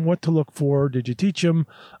teach him what to look for? Did you teach him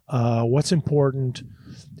what's important?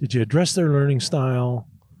 Did you address their learning style?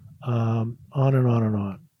 On and on and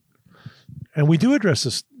on. And we do address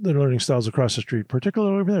the learning styles across the street,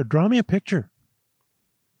 particularly over there. Draw me a picture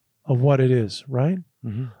of what it is, right?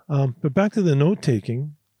 Mm-hmm. But back to the note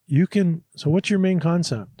taking, so what's your main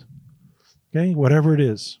concept? Okay, whatever it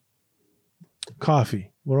is.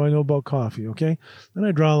 Coffee. What do I know about coffee? Okay. Then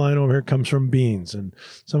I draw a line over here. It comes from beans, and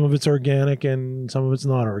some of it's organic and some of it's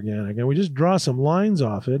not organic. And we just draw some lines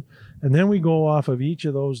off it. And then we go off of each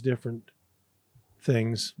of those different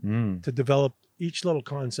things Mm. to develop each little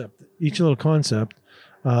concept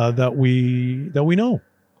that we know.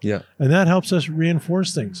 Yeah. And that helps us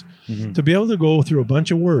reinforce things. Mm-hmm. To be able to go through a bunch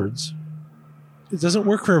of words, it doesn't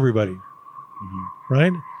work for everybody, Mm-hmm.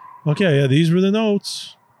 right? Okay, yeah, these were the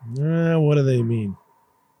notes. What do they mean?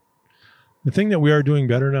 The thing that we are doing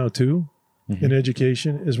better now too Mm-hmm. in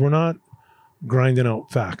education is we're not grinding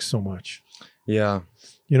out facts so much. Yeah.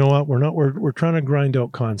 You know what? We're trying to grind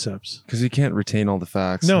out concepts. Because you can't retain all the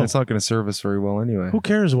facts. No. And it's not going to serve us very well anyway. Who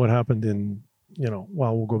cares what happened in,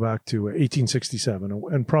 we'll go back to 1867,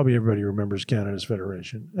 and probably everybody remembers Canada's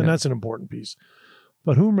Federation, and that's an important piece.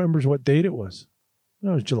 But who remembers what date it was?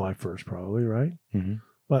 That was July 1st, probably, right? Mm-hmm.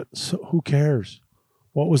 But so who cares?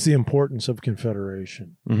 What was the importance of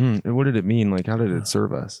Confederation? Mm-hmm. And what did it mean? Like, how did it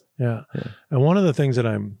serve us? Yeah. And one of the things that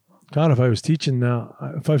if I was teaching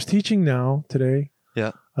now today,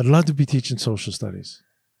 I'd love to be teaching social studies.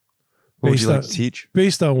 What would you like to teach?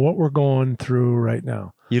 Based on what we're going through right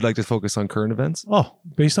now. You'd like to focus on current events? Oh,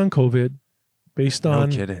 based on COVID, based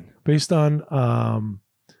on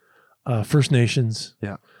First Nations.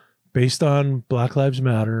 Yeah. Based on Black Lives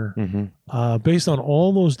Matter. Mm-hmm. Based on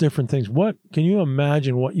all those different things. What can you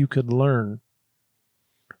imagine what you could learn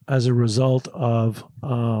as a result of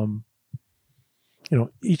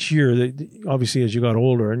each year, obviously as you got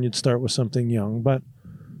older, and you'd start with something young, but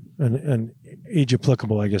and age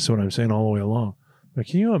applicable, I guess is what I'm saying all the way along. But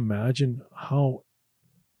can you imagine how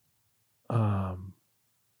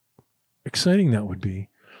exciting that would be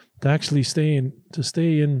to actually stay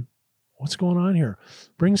in what's going on here?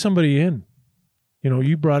 Bring somebody in.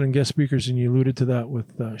 You brought in guest speakers, and you alluded to that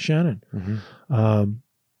with Shannon. Mm-hmm.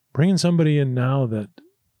 Bringing somebody in now that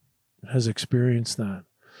has experienced that.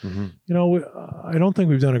 Mm-hmm. I don't think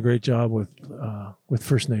we've done a great job with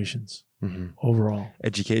First Nations overall.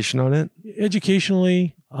 Education on it?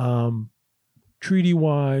 Educationally,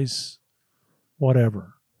 treaty-wise,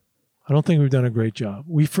 whatever. I don't think we've done a great job.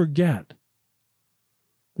 We forget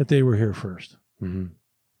that they were here first.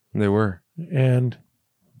 Mm-hmm. They were. And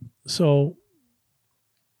so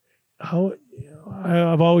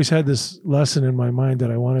I've always had this lesson in my mind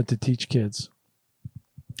that I wanted to teach kids.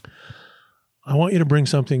 I want you to bring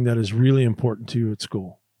something that is really important to you at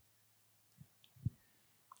school.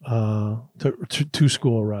 To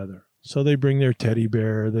school, rather. So they bring their teddy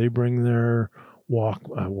bear. They bring their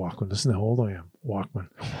Walkman. Listen to how old I am. Walkman.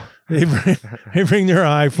 They bring their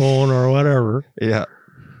iPhone or whatever. Yeah.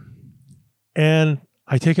 And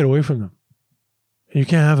I take it away from them. And you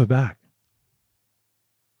can't have it back.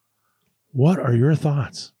 What are your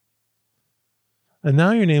thoughts? And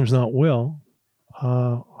now your name's not Will.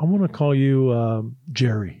 I'm going to call you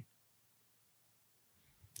Jerry.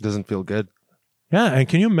 Doesn't feel good. Yeah, and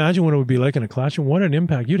can you imagine what it would be like in a classroom? What an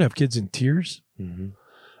impact. You'd have kids in tears, and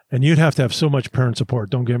you'd have to have so much parent support,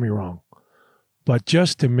 don't get me wrong. But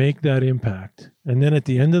just to make that impact, and then at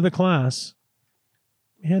the end of the class,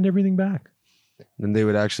 hand everything back. And they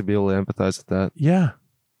would actually be able to empathize with that. Yeah.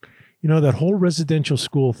 That whole residential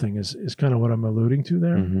school thing is kind of what I'm alluding to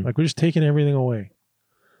there. Mm-hmm. Like, we're just taking everything away.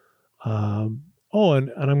 And I'm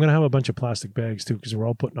going to have a bunch of plastic bags too, because we're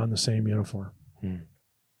all putting on the same uniform.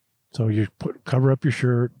 So you cover up your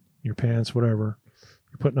shirt, your pants, whatever.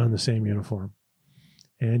 You're putting on the same uniform,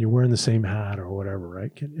 and you're wearing the same hat or whatever,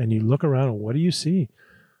 right? And you look around, and what do you see?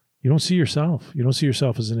 You don't see yourself. You don't see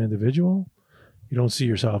yourself as an individual. You don't see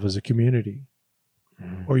yourself as a community,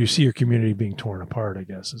 or you see your community being torn apart, I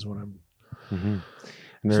guess, is what I'm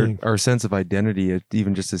saying. Our sense of identity,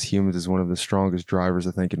 even just as humans, is one of the strongest drivers,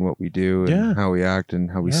 I think, in what we do and how we act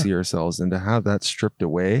and how we see ourselves. And to have that stripped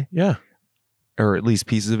away, or at least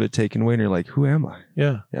pieces of it taken away, and you're like, who am I?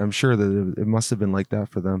 Yeah, I'm sure that it must have been like that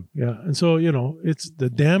for them. Yeah, and so, it's the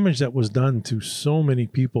damage that was done to so many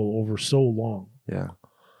people over so long. Yeah.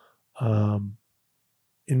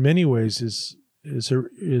 In many ways is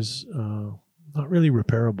not really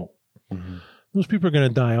repairable. Those people are going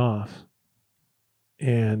to die off,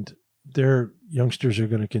 and their youngsters are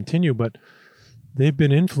going to continue, but they've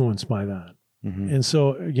been influenced by that. And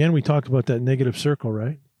so, again, we talked about that negative circle,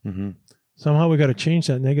 right? Somehow we got to change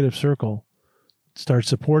that negative circle, start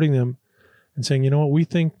supporting them and saying, what, we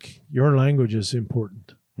think your language is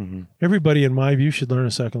important. Everybody, in my view, should learn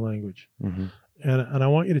a second language. And I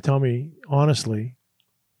want you to tell me honestly,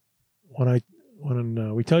 when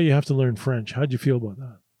we tell you have to learn French, how'd you feel about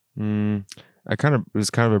that? It was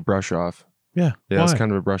kind of a brush off. Yeah. Yeah, it's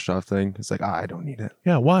kind of a brush off thing. It's like, I don't need it.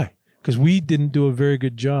 Yeah, why? Because we didn't do a very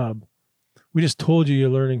good job. We just told you you're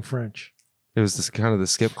learning French. It was this kind of the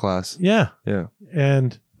skip class. Yeah. Yeah.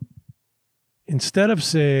 And instead of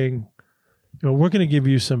saying, we're going to give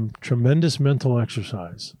you some tremendous mental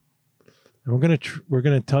exercise, and we're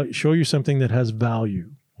going to show you something that has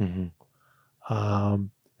value. And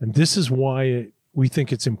this is why we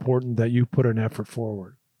think it's important that you put an effort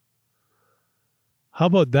forward. How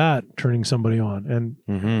about that, turning somebody on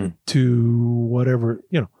and to whatever,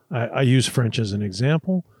 I use French as an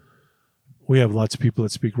example. We have lots of people that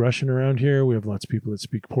speak Russian around here. We have lots of people that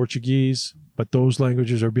speak Portuguese, but those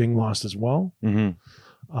languages are being lost as well.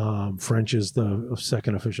 French is the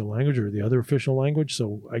second official language or the other official language,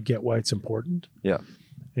 so I get why it's important. Yeah.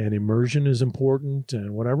 And immersion is important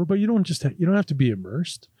and whatever, but you don't have to be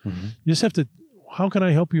immersed. Mm-hmm. You just have to. How can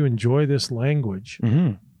I help you enjoy this language?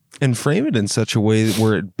 Mm-hmm. And frame it in such a way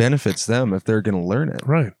where it benefits them if they're going to learn it.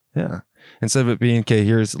 Right. Yeah. Instead of it being, okay,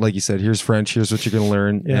 here's, like you said, here's French, here's what you're going to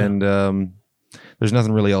learn. Yeah. And there's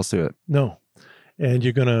nothing really else to it. No. And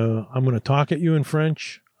I'm going to talk at you in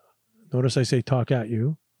French. Notice I say talk at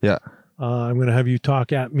you. Yeah. I'm going to have you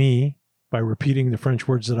talk at me by repeating the French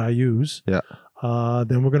words that I use. Yeah.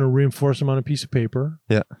 Then we're going to reinforce them on a piece of paper.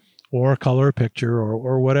 Yeah. Or color a picture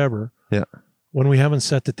or whatever. Yeah. When we haven't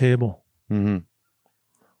set the table. Mm-hmm.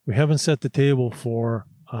 We haven't set the table for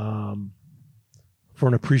an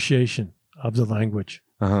appreciation of the language,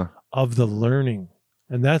 of the learning.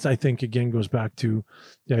 And that, I think, again, goes back to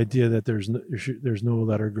the idea that there's no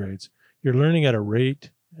letter grades. You're learning at a rate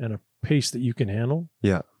and a pace that you can handle.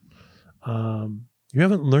 Yeah. You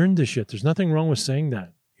haven't learned this yet. There's nothing wrong with saying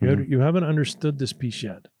that. You haven't understood this piece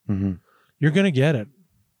yet. Mm-hmm. You're going to get it.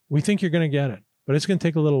 We think you're going to get it, but it's going to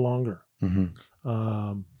take a little longer. Mm-hmm.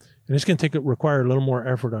 And it's going to require a little more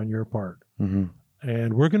effort on your part. Mm-hmm.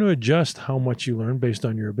 And we're going to adjust how much you learn based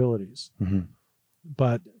on your abilities. Mm-hmm.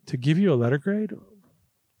 But to give you a letter grade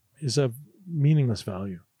is a meaningless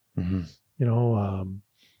value. Mm-hmm. You know,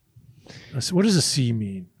 what does a C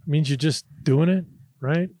mean? It means you're just doing it,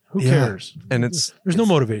 right? Who cares? And there's no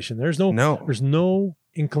motivation. There's no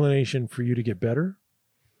inclination for you to get better.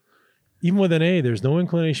 Even with an A, there's no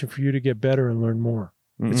inclination for you to get better and learn more.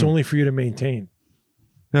 Mm-mm. It's only for you to maintain.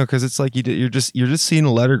 No, because it's like you're just seeing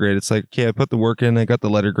a letter grade. It's like, okay, I put the work in, I got the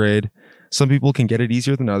letter grade. Some people can get it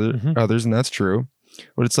easier than others, and that's true.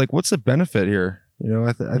 But it's like, what's the benefit here? You know,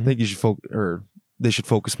 I think you should they should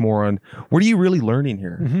focus more on what are you really learning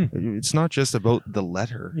here? Mm-hmm. It's not just about the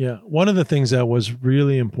letter. Yeah, one of the things that was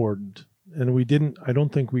really important, and I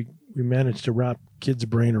don't think we managed to wrap kids'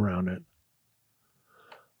 brain around it,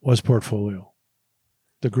 was portfolio,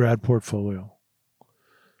 the grad portfolio.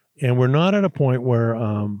 And we're not at a point where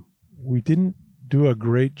we didn't do a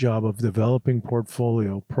great job of developing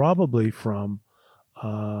portfolio, probably from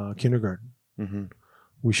kindergarten. Mm-hmm.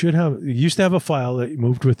 You used to have a file that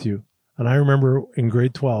moved with you. And I remember in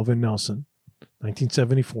grade 12 in Nelson,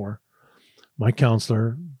 1974, my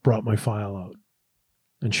counselor brought my file out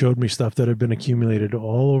and showed me stuff that had been accumulated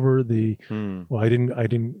all over the, well, they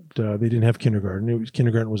didn't have kindergarten.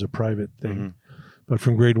 Kindergarten was a private thing. Mm-hmm. But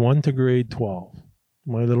from grade 1 to grade 12,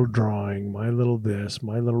 my little drawing, my little this,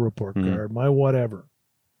 my little report card, my whatever.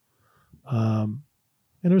 And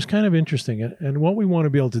it was kind of interesting. And what we want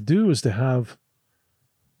to be able to do is to have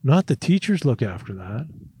not the teachers look after that,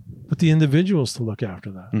 but the individuals to look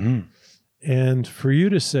after that. Mm-hmm. And for you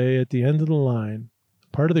to say at the end of the line,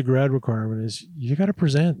 part of the grad requirement is you got to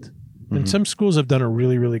present. Mm-hmm. And some schools have done a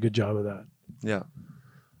really, really good job of that. Yeah.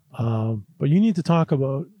 But you need to talk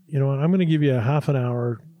about, I'm going to give you a half an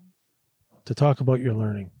hour to talk about your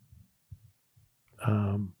learning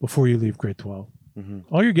before you leave grade 12. Mm-hmm.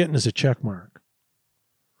 All you're getting is a check mark.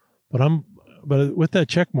 But with that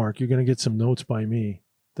check mark, you're going to get some notes by me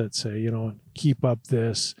that say, keep up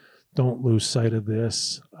this, don't lose sight of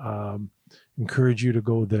this, encourage you to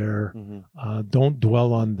go there, don't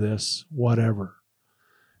dwell on this, whatever.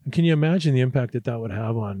 And can you imagine the impact that would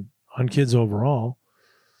have on kids overall?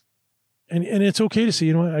 And it's okay to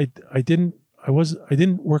say, I didn't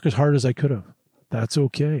work as hard as I could have. That's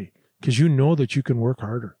okay, because that you can work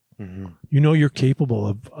harder. Mm-hmm. You're capable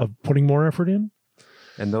of putting more effort in.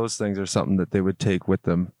 And those things are something that they would take with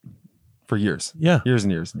them for years. Yeah. Years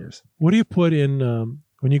and years and years. What do you put in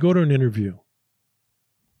when you go to an interview?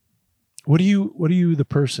 What do you, the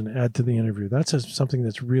person, add to the interview? That's something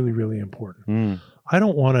that's really, really important. I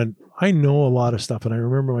know a lot of stuff. And I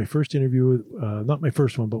remember my first interview, not my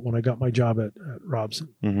first one, but when I got my job at Robson,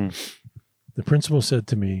 the principal said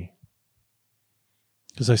to me,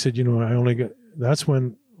 because I said, that's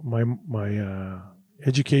when my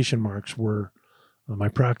education marks were, my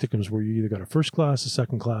practicums were you either got a first class, a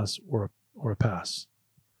second class, or a pass.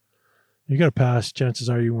 You got a pass, chances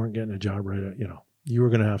are you weren't getting a job right at, you were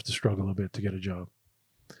going to have to struggle a bit to get a job.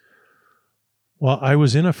 Well, I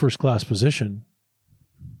was in a first class position,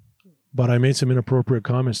 but I made some inappropriate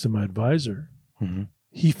comments to my advisor. Mm-hmm.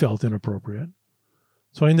 He felt inappropriate.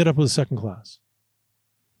 So I ended up with a second class.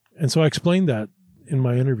 And so I explained that in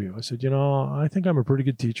my interview. I said, I think I'm a pretty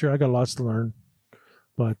good teacher. I got lots to learn,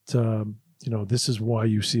 but, this is why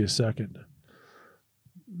you see a second.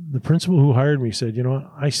 The principal who hired me said,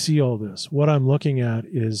 I see all this. What I'm looking at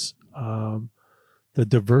is the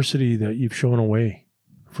diversity that you've shown away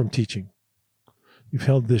from teaching. You've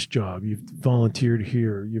held this job. You've volunteered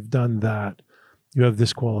here. You've done that. You have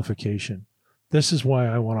this qualification. This is why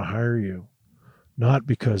I want to hire you, not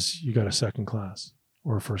because you got a second class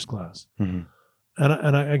or a first class. Mm-hmm.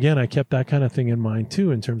 And I kept that kind of thing in mind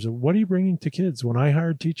too, in terms of what are you bringing to kids? When I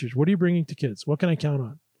hired teachers, what are you bringing to kids? What can I count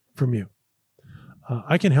on from you?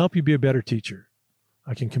 I can help you be a better teacher.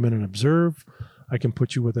 I can come in and observe. I can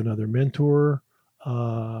put you with another mentor,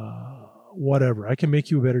 whatever. I can make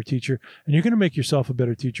you a better teacher, and you're going to make yourself a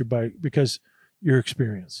better teacher because your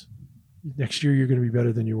experience. Next year, you're going to be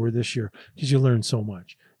better than you were this year because you learned so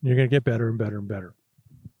much. And you're going to get better and better and better.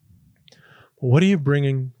 But what are you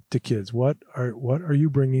bringing to kids? What are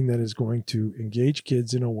you bringing that is going to engage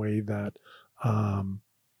kids in a way that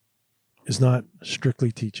is not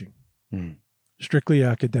strictly teaching, strictly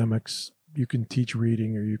academics? You can teach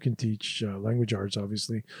reading, or you can teach language arts,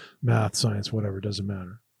 obviously, math, science, whatever, doesn't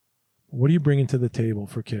matter. What are you bringing to the table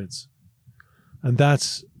for kids? And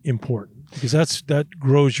that's important because that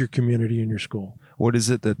grows your community in your school. What is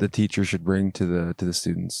it that the teacher should bring to the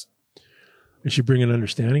students? They should bring an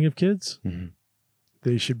understanding of kids. Mm-hmm.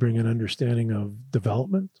 They should bring an understanding of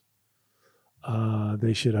development.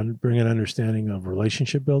 They should bring an understanding of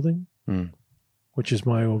relationship building, which is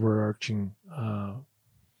my overarching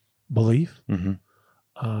belief.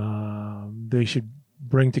 Mm-hmm. They should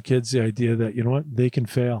bring to kids the idea that, you know what, they can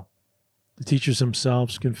fail. The teachers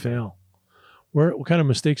themselves can fail. What kind of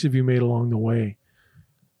mistakes have you made along the way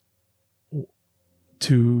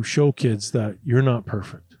to show kids that you're not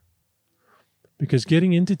perfect? Because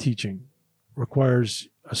getting into teaching requires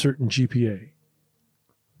a certain GPA.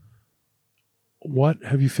 What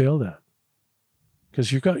have you failed at?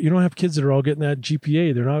 Because you don't have kids that are all getting that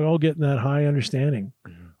GPA. They're not all getting that high understanding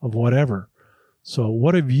of whatever. So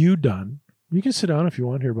what have you done? You can sit down if you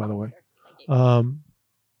want here, by the way.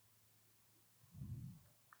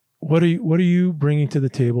 What are you bringing to the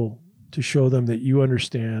table to show them that you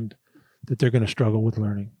understand that they're going to struggle with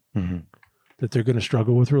learning, that they're going to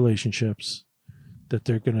struggle with relationships, that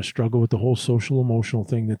they're going to struggle with the whole social emotional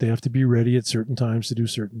thing, that they have to be ready at certain times to do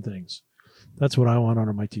certain things? That's what I want out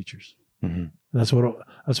of my teachers. Mm-hmm. That's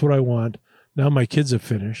what I want. Now my kids have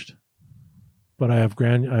finished, but I have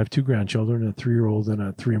two grandchildren, a 3-year-old and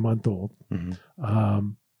a 3-month-old. Mm-hmm.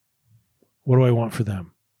 What do I want for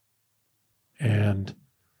them? And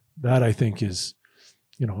that, I think, is,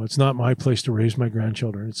 it's not my place to raise my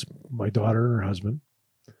grandchildren. It's my daughter and her husband.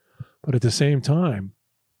 But at the same time,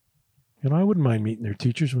 I wouldn't mind meeting their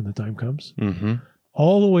teachers when the time comes. Mm-hmm.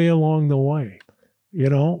 All the way along the way.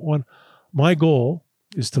 When my goal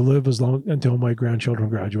is to live until my grandchildren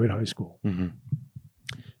graduate high school. Mm-hmm.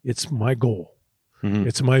 It's my goal. Mm-hmm.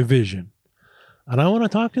 It's my vision. And I want to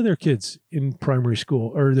talk to their kids in primary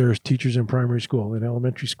school, or their teachers in primary school, in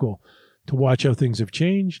elementary school, to watch how things have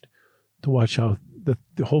changed, to watch how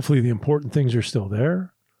hopefully the important things are still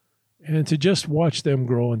there, and to just watch them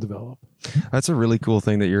grow and develop. That's a really cool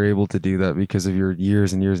thing that you're able to do that because of your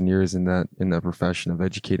years and years and years in that profession of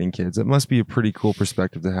educating kids. It must be a pretty cool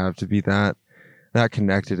perspective to have, to be that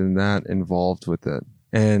connected and that involved with it.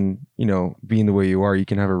 And, being the way you are, you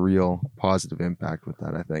can have a real positive impact with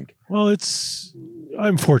that, I think. Well,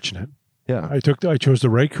 I'm fortunate. Yeah. I chose the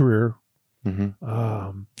right career.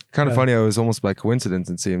 Mm-hmm. Kind of funny. I was almost by coincidence,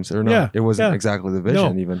 it seems, or not. Yeah, it wasn't exactly the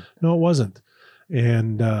vision even. No, it wasn't.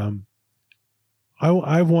 And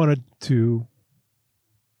I've wanted to,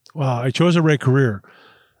 I chose the right career,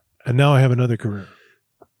 and now I have another career.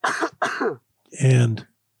 And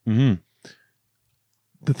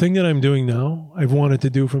the thing that I'm doing now, I've wanted to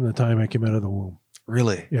do from the time I came out of the womb.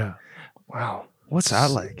 Really? Yeah. Wow. What's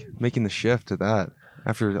that like, making the shift to that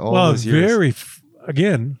after all those years?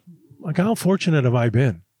 Again, how fortunate have I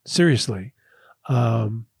been, seriously,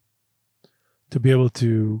 to be able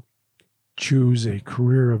to choose a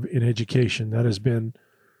career in education that has been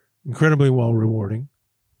incredibly well rewarding.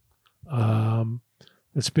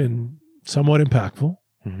 It's been somewhat impactful.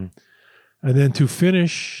 Mm-hmm. And then to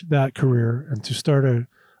finish that career and to start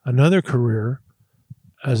another career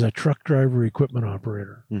as a truck driver, equipment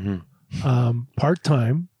operator,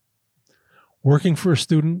 part-time, working for a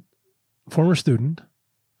former student,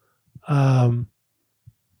 wow,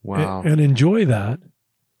 and enjoy that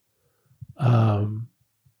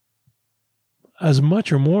as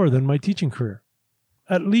much or more than my teaching career,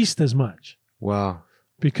 at least as much. Wow.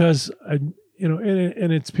 Because and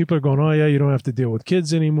it's people are going, oh yeah, you don't have to deal with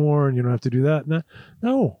kids anymore, and you don't have to do that.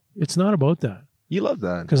 No, it's not about that. You love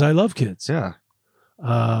that because I love kids. Yeah.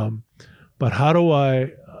 But how do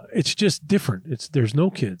I? It's just different. There's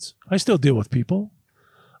no kids. I still deal with people.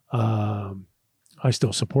 I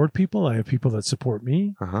still support people. I have people that support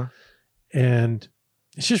me, Uh-huh. and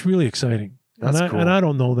it's just really exciting. That's cool. And I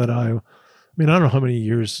don't know that I don't know how many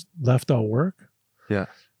years left I'll work. Yeah.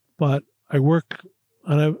 But I work,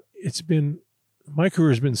 and my career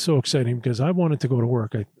has been so exciting because I wanted to go to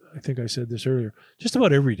work. I think I said this earlier, just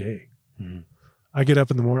about every day. Mhm. I get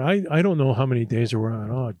up in the morning. I don't know how many days are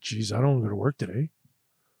around. Oh, geez, I don't want to go to work today.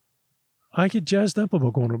 I get jazzed up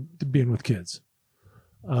about going to being with kids.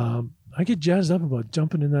 I get jazzed up about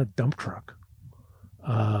jumping in that dump truck.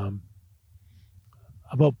 About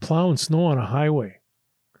plowing snow on a highway.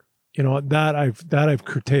 That I've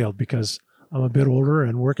curtailed because I'm a bit older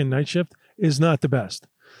and working night shift is not the best.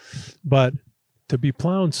 But to be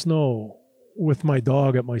plowing snow with my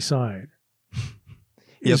dog at my side.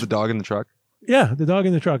 You have the dog in the truck? Yeah, the dog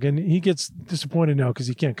in the truck. And he gets disappointed now because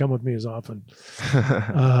he can't come with me as often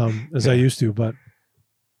as I used to. But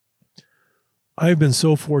I've been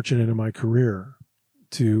so fortunate in my career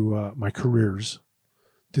my careers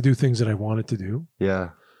to do things that I wanted to do. Yeah.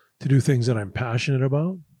 To do things that I'm passionate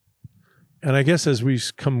about. And I guess as we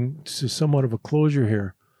come to somewhat of a closure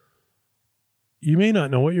here, you may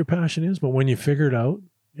not know what your passion is, but when you figure it out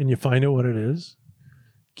and you find out what it is,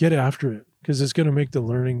 get after it, because it's going to make the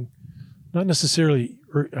learning not necessarily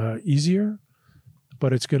easier,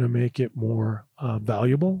 but it's going to make it more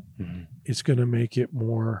valuable. Mm-hmm. It's going to make it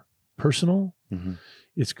more personal. Mm-hmm.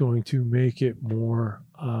 It's going to make it more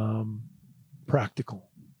practical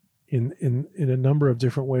in a number of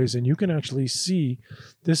different ways. And you can actually see,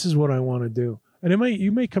 this is what I want to do. And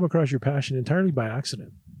you may come across your passion entirely by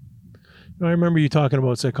accident. I remember you talking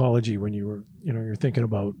about psychology when you were, you're thinking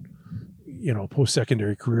about,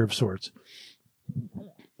 post-secondary career of sorts.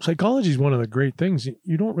 Psychology is one of the great things.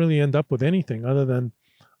 You don't really end up with anything other than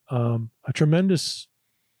a tremendous,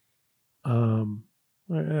 and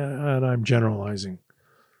I'm generalizing,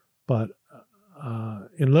 but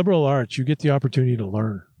in liberal arts, you get the opportunity to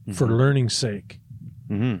learn for learning's sake.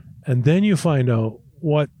 Mm-hmm. And then you find out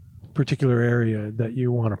what particular area that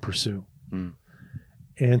you want to pursue. Mm.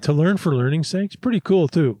 And to learn for learning's sake is pretty cool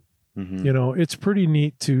too. Mm-hmm. It's pretty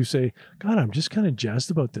neat to say, God, I'm just kind of jazzed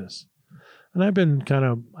about this. And I've been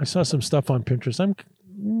I saw some stuff on Pinterest. I'm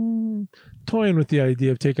toying with the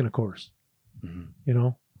idea of taking a course. Mm-hmm.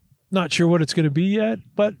 Not sure what it's going to be yet,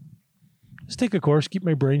 but just take a course, keep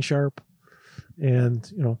my brain sharp,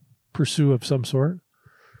 and, pursue of some sort.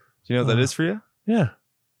 Do you know what that is for you? Yeah.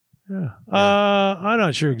 I'm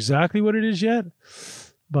not sure exactly what it is yet,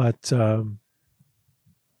 but I'm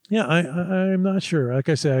not sure. Like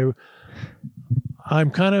I say,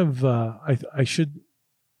 I'm kind of, I should,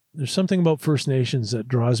 there's something about First Nations that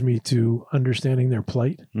draws me to understanding their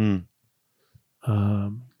plight. Mm.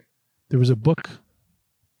 There was a book,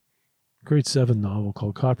 grade 7 novel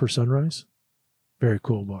called Copper Sunrise. Very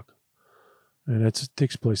cool book. And it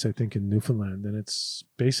takes place, I think, in Newfoundland. And it's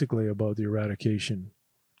basically about the eradication.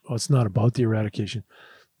 Well, it's not about the eradication.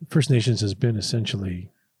 First Nations has been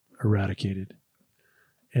essentially eradicated.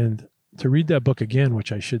 And to read that book again,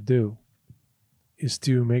 which I should do, is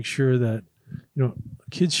to make sure that,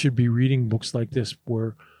 kids should be reading books like this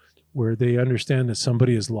where they understand that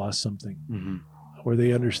somebody has lost something, mm-hmm. where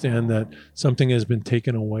they understand that something has been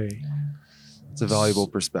taken away. It's a valuable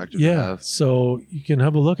perspective. Yeah. To have. So you can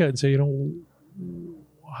have a look at it and say,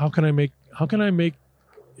 how can I make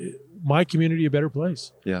my community a better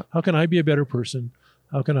place? Yeah. How can I be a better person?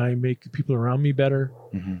 How can I make the people around me better?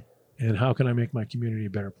 Mm-hmm. And how can I make my community a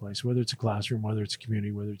better place? Whether it's a classroom, whether it's a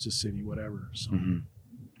community, whether it's a city, whatever. So, mm-hmm.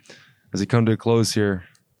 As we come to a close here,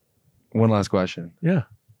 one last question. Yeah.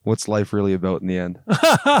 What's life really about in the end?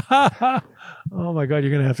 Oh my God, you're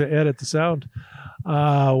going to have to edit the sound.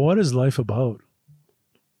 What is life about?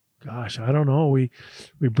 Gosh, I don't know. We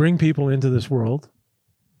bring people into this world,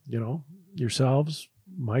 yourselves,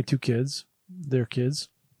 my 2 kids, their kids.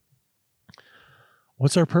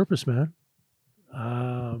 What's our purpose, man?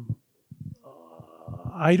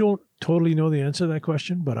 I don't totally know the answer to that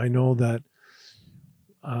question, but I know that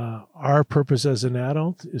our purpose as an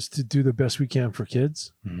adult is to do the best we can for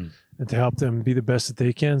kids, mm-hmm. and to help them be the best that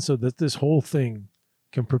they can so that this whole thing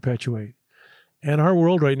can perpetuate. And our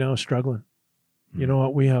world right now is struggling. Mm-hmm. You know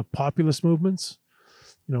what? We have populist movements,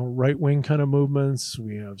 right-wing kind of movements.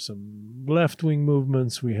 We have some left-wing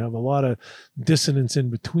movements. We have a lot of dissonance in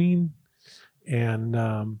between. And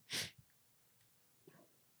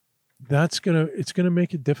it's gonna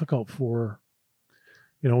make it difficult for,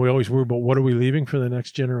 we always worry about what are we leaving for the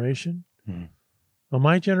next generation. Hmm. Well,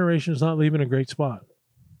 my generation is not leaving a great spot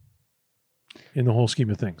in the whole scheme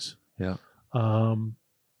of things. Yeah.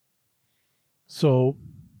 So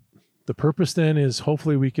the purpose then is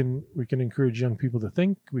hopefully we can encourage young people to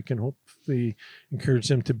think. We can hopefully encourage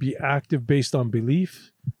them to be active based on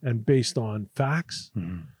belief and based on facts.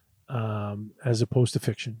 Mm-hmm. as opposed to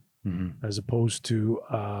fiction, Mm-hmm. as opposed to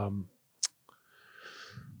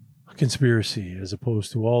conspiracy, as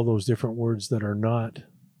opposed to all those different words that are not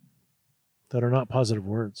positive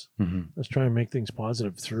words. Mm-hmm. Let's try and make things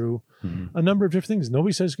positive through Mm-hmm. a number of different things.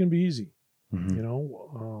 Nobody says it's going to be easy. Mm-hmm. You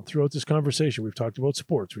know, throughout this conversation, we've talked about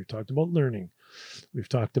sports, we've talked about learning, we've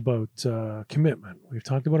talked about commitment, we've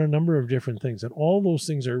talked about a number of different things, and all those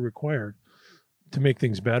things are required to make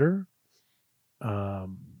things better.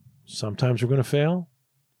 Sometimes we're going to fail,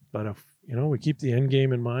 but if we keep the end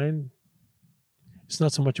game in mind, it's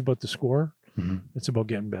not so much about the score; Mm-hmm. it's about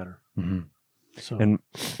getting better. Mm-hmm. So, And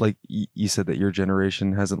like you said that your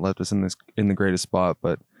generation hasn't left us in the greatest spot,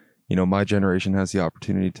 but my generation has the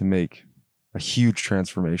opportunity to make a huge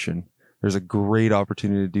transformation. There's a great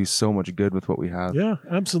opportunity to do so much good with what we have. yeah,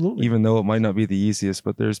 absolutely. Even though it might not be the easiest,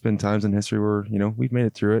 but there's been times in history where, we've made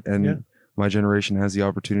it through it, and Yeah. my generation has the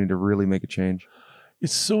opportunity to really make a change.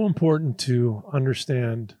 It's so important to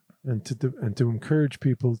understand and to encourage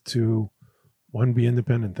people to, one, be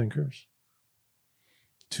independent thinkers,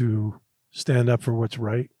 to stand up for what's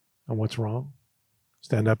right and what's wrong,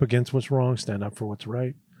 stand up against what's wrong, stand up for what's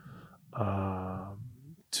right,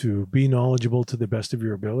 to be knowledgeable to the best of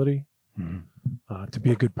your ability, Mm-hmm. to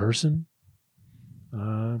be a good person,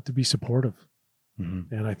 to be supportive.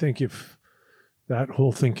 Mm-hmm. And I think if that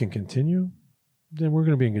whole thing can continue, then we're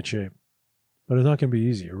going to be in good shape. But it's not going to be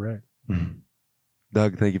easy, you're right. Mm-hmm.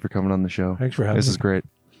 Doug, thank you for coming on the show. Thanks for having This me. is great.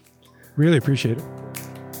 Really appreciate it.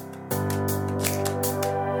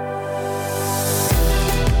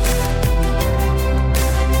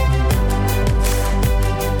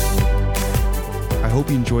 I hope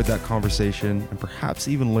you enjoyed that conversation and perhaps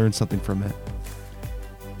even learned something from it.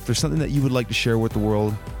 If there's something that you would like to share with the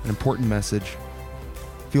world, an important message,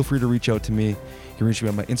 feel free to reach out to me. You can reach me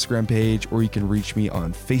on my Instagram page, or you can reach me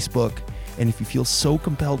on Facebook. And if you feel so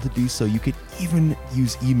compelled to do so, you could even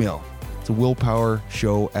use email to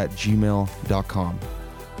willpowershow@gmail.com.